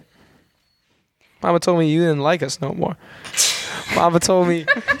away. Mama told me you didn't like us no more. Mama told me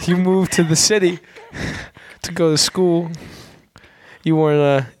you moved to the city to go to school. You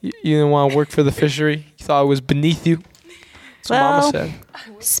weren't. You didn't want to work for the fishery. You thought it was beneath you. That's what Mama Well, said.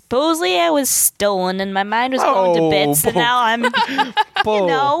 Supposedly I was stolen and my mind was going to bits, and bull. now I'm,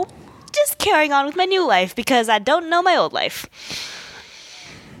 Bull. just carrying on with my new life because I don't know my old life.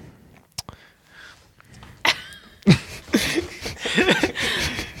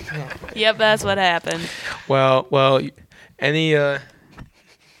 Yep, that's what happened. Well. Any.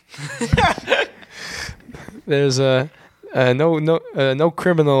 There's no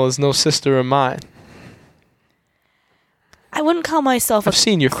criminal is no sister of mine. I wouldn't call myself I've a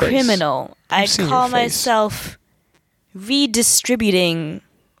seen your face. criminal. I'd seen call your face. myself redistributing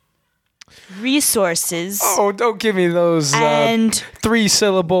resources Oh, don't give me those and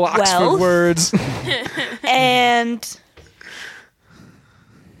 3-syllable Oxford wealth. words. and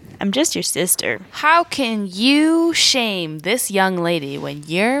I'm just your sister. How can you shame this young lady when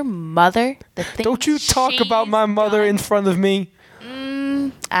your mother, the thing Don't you talk about my mother in front of me.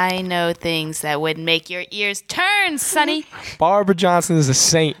 I know things that would make your ears turn, Sonny. Barbara Johnson is a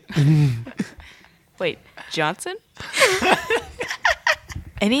saint. Wait, Johnson?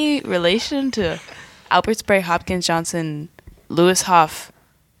 Any relation to Albert Spray Hopkins Johnson, Lewis Hoff,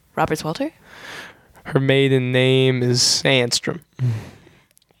 Robert Swelter? Her maiden name is Sandstrom.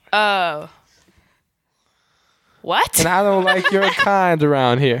 Oh. What? And I don't like your kind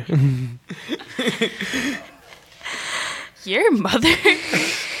around here. Your mother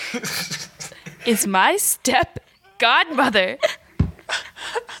is my step godmother.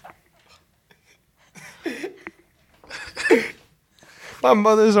 My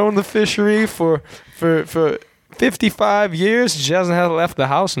mother's owned the fishery for 55 years. She hasn't had left the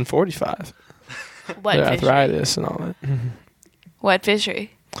house in 45. What Her fishery? arthritis and all that. What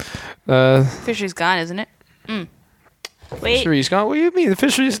fishery? Uh, Fishery's gone, isn't it? Wait, fishery's gone. What do you mean? The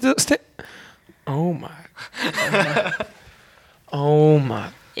fishery's still... Oh, my. Oh, my.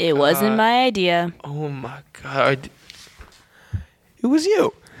 it wasn't my idea. Oh, my God. It was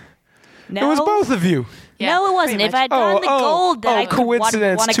you. No, It was both of you. No, it wasn't. If I'd gotten the gold, then I could want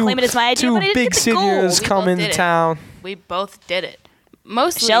coincidence. to claim it as my idea, Two but I didn't big get the gold. cities We come both into did it. town. We both did it.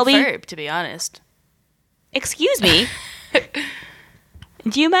 Mostly Shelby? Ferb, to be honest. Excuse me.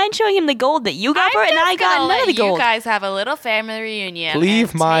 Do you mind showing him the gold that you got for it, and I got none of the You gold? guys have a little family reunion. Leave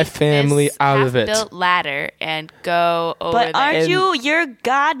and my take family this out of it. half-built ladder and go over But there. aren't And you your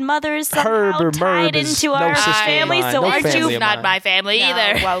godmother is somehow Herb or tied Merb is into no our sister of family? mine. So No aren't family you of not mine. my family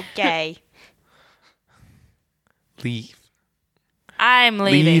either. No, okay. Leave. I'm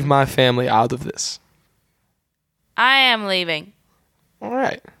leaving. Leave my family out of this. I am leaving. All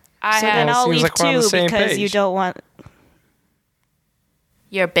right. I So have. then I'll seems leave like we're on the too same because you page. don't want.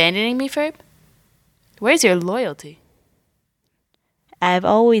 You're abandoning me, Ferb? Where's your loyalty? I've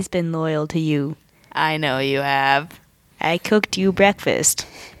always been loyal to you. I know you have. I cooked you breakfast.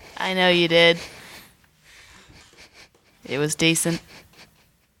 I know you did. It was decent.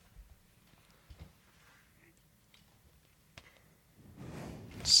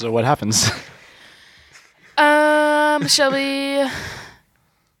 So what happens? Shelby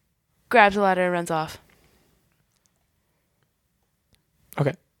grabs a ladder and runs off.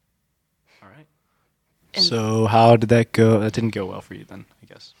 Okay. All right. And- So how did that go? That didn't go well for you then, I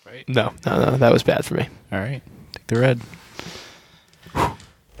guess, right? No. That was bad for me. All right. Take the red. All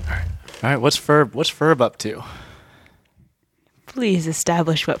right. What's Ferb up to? Please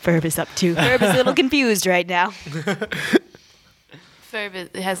establish what Ferb is up to. Ferb is a little confused right now.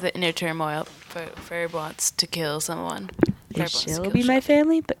 Ferb has the inner turmoil. Ferb wants to kill someone. Ferb Is wants to kill Shelby my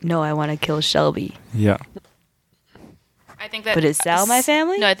family? But no, I want to kill Shelby. Yeah. I think that. But is Sal my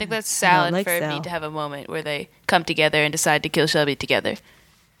family? No, I think that Sal don't and like Ferb Sal. need to have a moment where they come together and decide to kill Shelby together.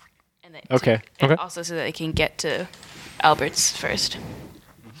 And they, Okay. And Okay. also so that they can get to Albert's first.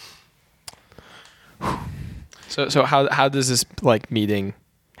 So how does this meeting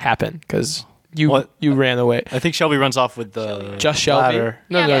happen? Because What? you ran away. I think Shelby runs off with the Just Shelby? ladder.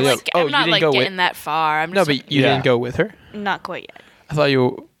 No. but Oh, I'm you not didn't go getting with. that far. I'm No, just but you Yeah. didn't go with her. Not quite yet. I thought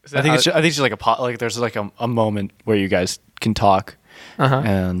you. I think it's just like like there's like a moment where you guys can talk Uh-huh.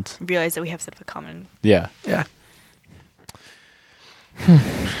 and Realize that we have sort of a common. yeah. Yeah.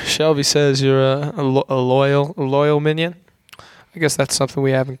 Shelby says you're a loyal minion. I guess that's something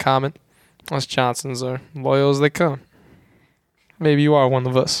we have in common. Us Johnsons are loyal as they come. Maybe you are one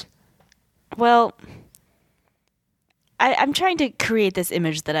of us. Well, I'm trying to create this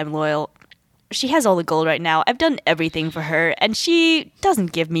image that I'm loyal. She has all the gold right now. I've done everything for her, and she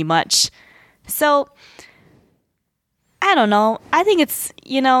doesn't give me much. So, I don't know. I think it's,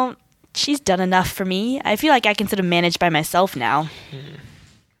 she's done enough for me. I feel like I can sort of manage by myself now.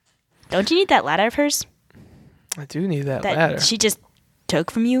 Don't you need that ladder of hers? I do need that That ladder. she just took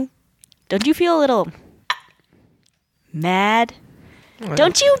from you? Don't you feel a little mad?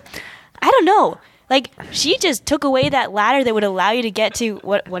 Don't you? I don't know. Like, she just took away that ladder that would allow you to get to,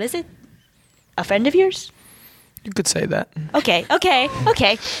 what is it? A friend of yours? You could say that. Okay.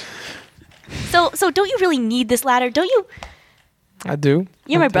 So don't you really need this ladder? Don't you? I do.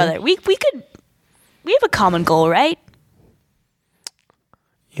 You're my brother. We have a common goal, right?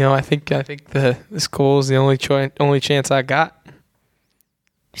 I think this goal is the only chance I got.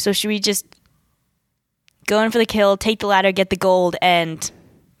 So should we just go in for the kill, take the ladder, get the gold, and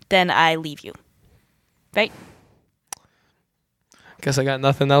then I leave you? Right? Guess I got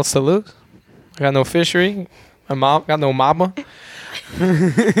nothing else to lose. I got no fishery. My mom got no mama.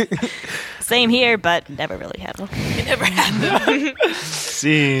 Same here, but never really had one. Never had them.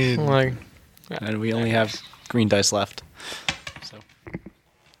 Scene. I'm like, And we only have green dice left. So.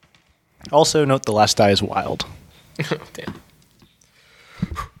 Also note the last die is wild. damn.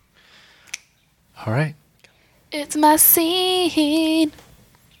 All right. It's my scene.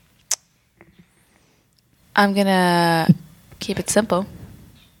 I'm gonna keep it simple.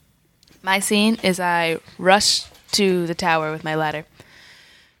 My scene is I rush to the tower with my ladder.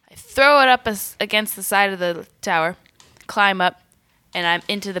 I throw it up against the side of the tower, climb up, and I'm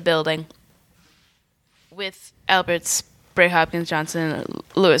into the building with Albert Spray Hopkins Johnson,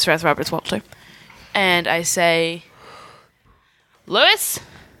 Lewis Rath Roberts Walter. And I say, Lewis,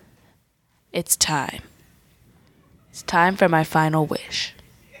 it's time. It's time for my final wish.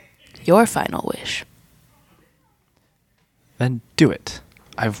 Your final wish. Then do it.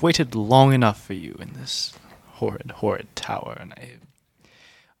 I've waited long enough for you in this horrid tower, and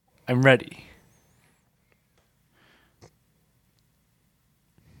I'm ready.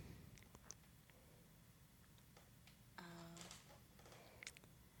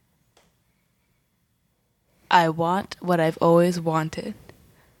 I want what I've always wanted.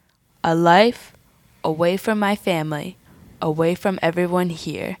 A life away from my family, away from everyone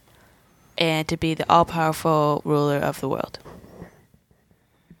here, and to be the all-powerful ruler of the world.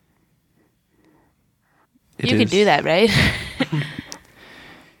 You can do that, right?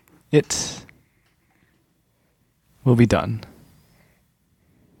 It will be done.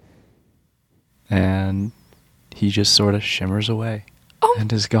 And he just sort of shimmers away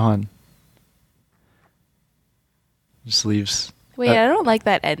and is gone. Just leaves. Wait, I don't like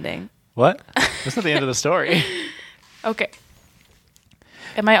that ending. What? That's not the end of the story. Okay.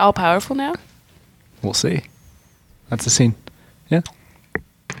 Am I all-powerful now? We'll see. That's the scene. Yeah.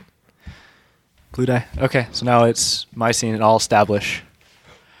 Blue die. Okay, so now it's my scene, and I'll establish.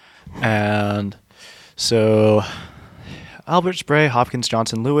 And so Albert Spray, Hopkins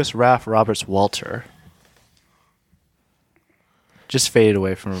Johnson, Lewis, Raff, Roberts, Walter just faded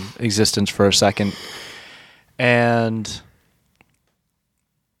away from existence for a second. And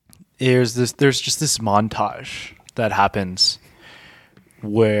there's just this montage that happens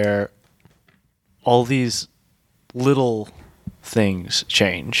where all these little things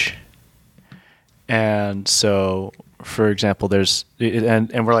change. And so, for example,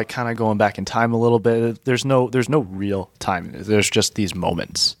 and we're like kind of going back in time a little bit. There's no real time. There's just these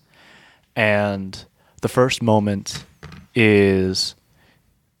moments. And the first moment it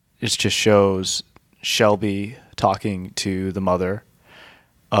just shows Shelby talking to the mother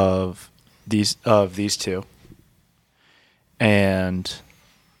of these two. And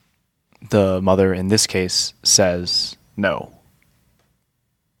the mother in this case says no.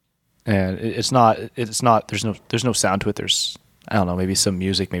 And it's not there's no sound to it. There's, I don't know, maybe some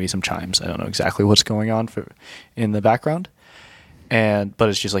music, maybe some chimes. I don't know exactly what's going on in the background. But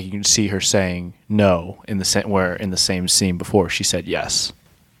it's just like you can see her saying no in the same scene before she said yes.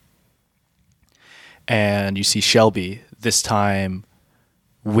 And you see Shelby this time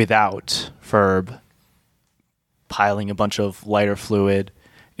without Ferb piling a bunch of lighter fluid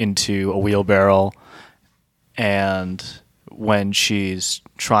into a wheelbarrow, and when she's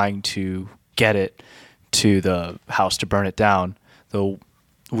trying to get it to the house to burn it down, the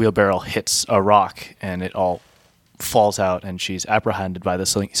wheelbarrow hits a rock and it all falls out, and she's apprehended by the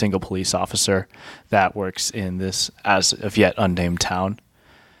single police officer that works in this as of yet unnamed town.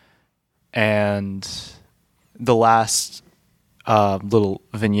 And the last little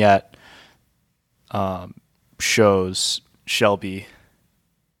vignette shows Shelby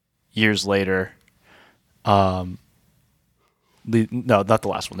years later. No, not the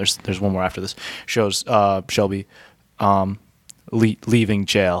last one. There's one more after this. Shows Shelby leaving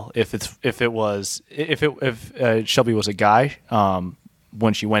jail. If Shelby was a guy,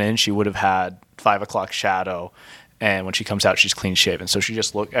 when she went in, she would have had 5 o'clock shadow, and when she comes out, she's clean shaven. So she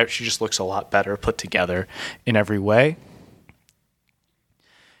just looks a lot better put together in every way.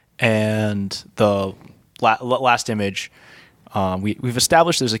 And the last image, we've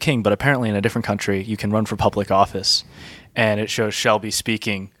established there's a king, but apparently in a different country you can run for public office, and it shows Shelby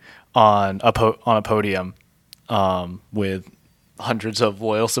speaking on a podium with hundreds of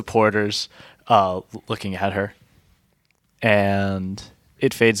loyal supporters looking at her, and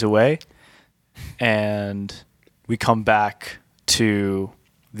it fades away, and we come back to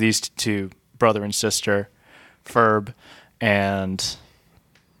these two, brother and sister, Ferb and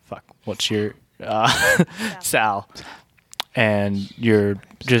what's your Sal, and you're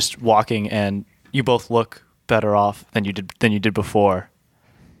just walking, and you both look better off than you did before.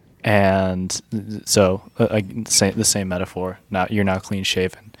 And so the same metaphor. Now you're now clean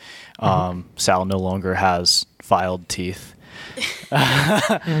shaven. Sal no longer has filed teeth.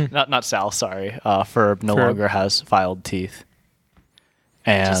 Not Sal. Sorry. Ferb no longer has filed teeth.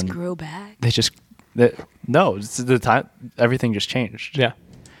 And Just grow back. No, it's the time. Everything just changed. Yeah.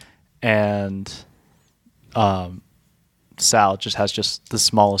 And Sal just has the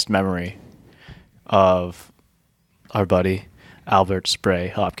smallest memory of our buddy Albert, Spray,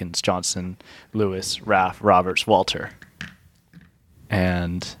 Hopkins, Johnson, Lewis, Raff, Roberts, Walter.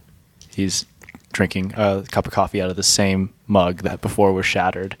 And he's drinking a cup of coffee out of the same mug that before was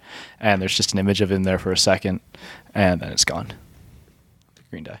shattered. And there's just an image of him there for a second, and then it's gone.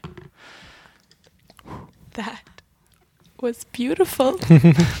 Green dye. That was beautiful.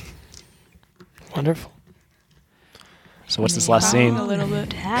 Wonderful. So what's this last scene? A little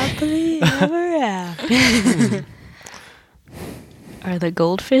bit. Happily ever after. Are the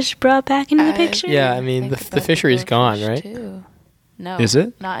goldfish brought back into the picture? Yeah, I mean, the fishery's gone, right? Too. No. Is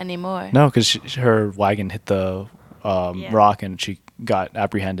it? Not anymore. No, because her wagon hit the rock and she got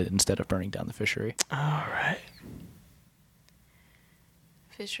apprehended instead of burning down the fishery. All right.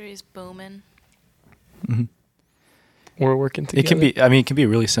 Fishery's booming. Mm-hmm. We're working together. It can be a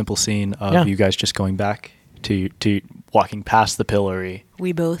really simple scene of you guys just going back to walking past the pillory.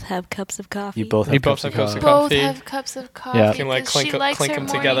 We both have cups of coffee. You both have cups of Both coffee. have cups of coffee. Yeah. You can, like, 'cause she clink likes her them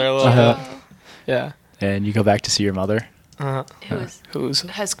morning together a little Uh-huh. bit. Yeah. And you go back to see your mother. Who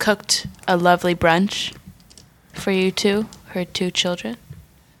has cooked a lovely brunch for you two, her 2 children.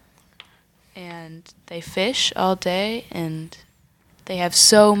 And they fish all day, and they have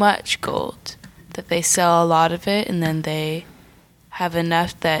so much gold that they sell a lot of it, and then they have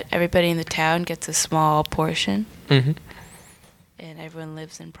enough that everybody in the town gets a small portion, Mm-hmm. and everyone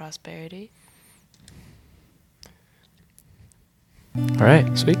lives in prosperity. All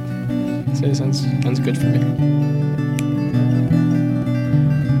right. Sweet. So sounds good for me.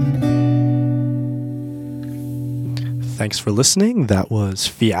 Thanks for listening. That was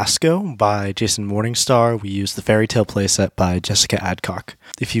Fiasco by Jason Morningstar. We used the Fairy Tale playset by Jessica Adcock.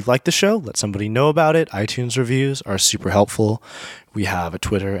 If you like the show, let somebody know about it. iTunes reviews are super helpful. We have a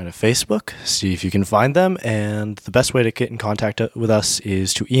Twitter and a Facebook. See if you can find them. And the best way to get in contact with us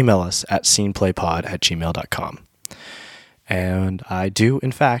is to email us at sceneplaypod@gmail.com. And I do,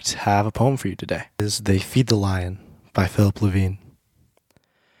 in fact, have a poem for you today. They Feed the Lion by Philip Levine.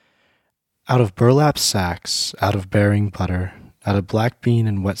 Out of burlap sacks, out of bearing butter, out of black bean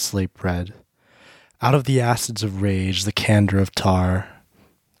and wet slate bread, out of the acids of rage, the candor of tar,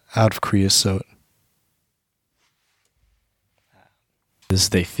 out of creosote.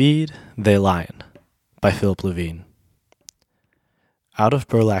 They Feed, They Lion by Philip Levine. Out of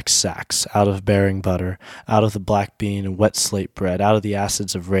burlap sacks, out of bearing butter, out of the black bean and wet slate bread, out of the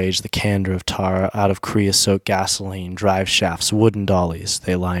acids of rage, the candor of tar, out of creosote, gasoline, drive shafts, wooden dollies,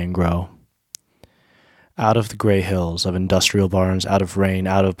 they lie and grow. Out of the gray hills of industrial barns, out of rain,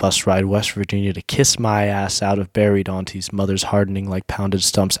 out of bus ride, West Virginia to kiss my ass, out of buried aunties, mothers hardening like pounded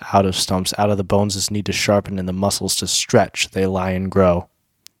stumps, out of the bones that need to sharpen and the muscles to stretch, they lie and grow.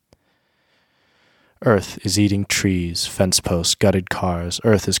 Earth is eating trees, fence posts, gutted cars.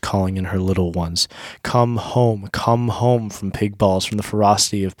 Earth is calling in her little ones. Come home from pig balls, from the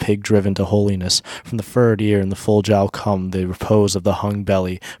ferocity of pig driven to holiness, from the furred ear and the full jowl come the repose of the hung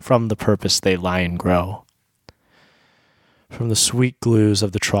belly, from the purpose they lie and grow. From the sweet glues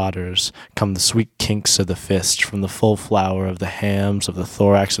of the trotters come the sweet kinks of the fist, from the full flower of the hams, of the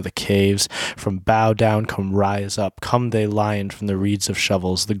thorax of the caves, from bow down come rise up, come they lion from the reeds of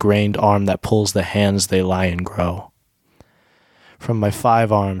shovels, the grained arm that pulls the hands they lie and grow. From my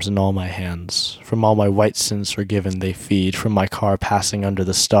 5 arms and all my hands, from all my white sins forgiven they feed, from my car passing under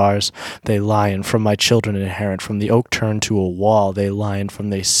the stars they lion, from my children inherent, from the oak turned to a wall they lion,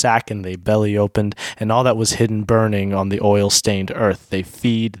 from they sack and they belly opened, and all that was hidden burning on the oil-stained earth they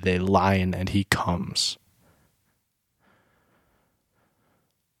feed, they lion, and he comes.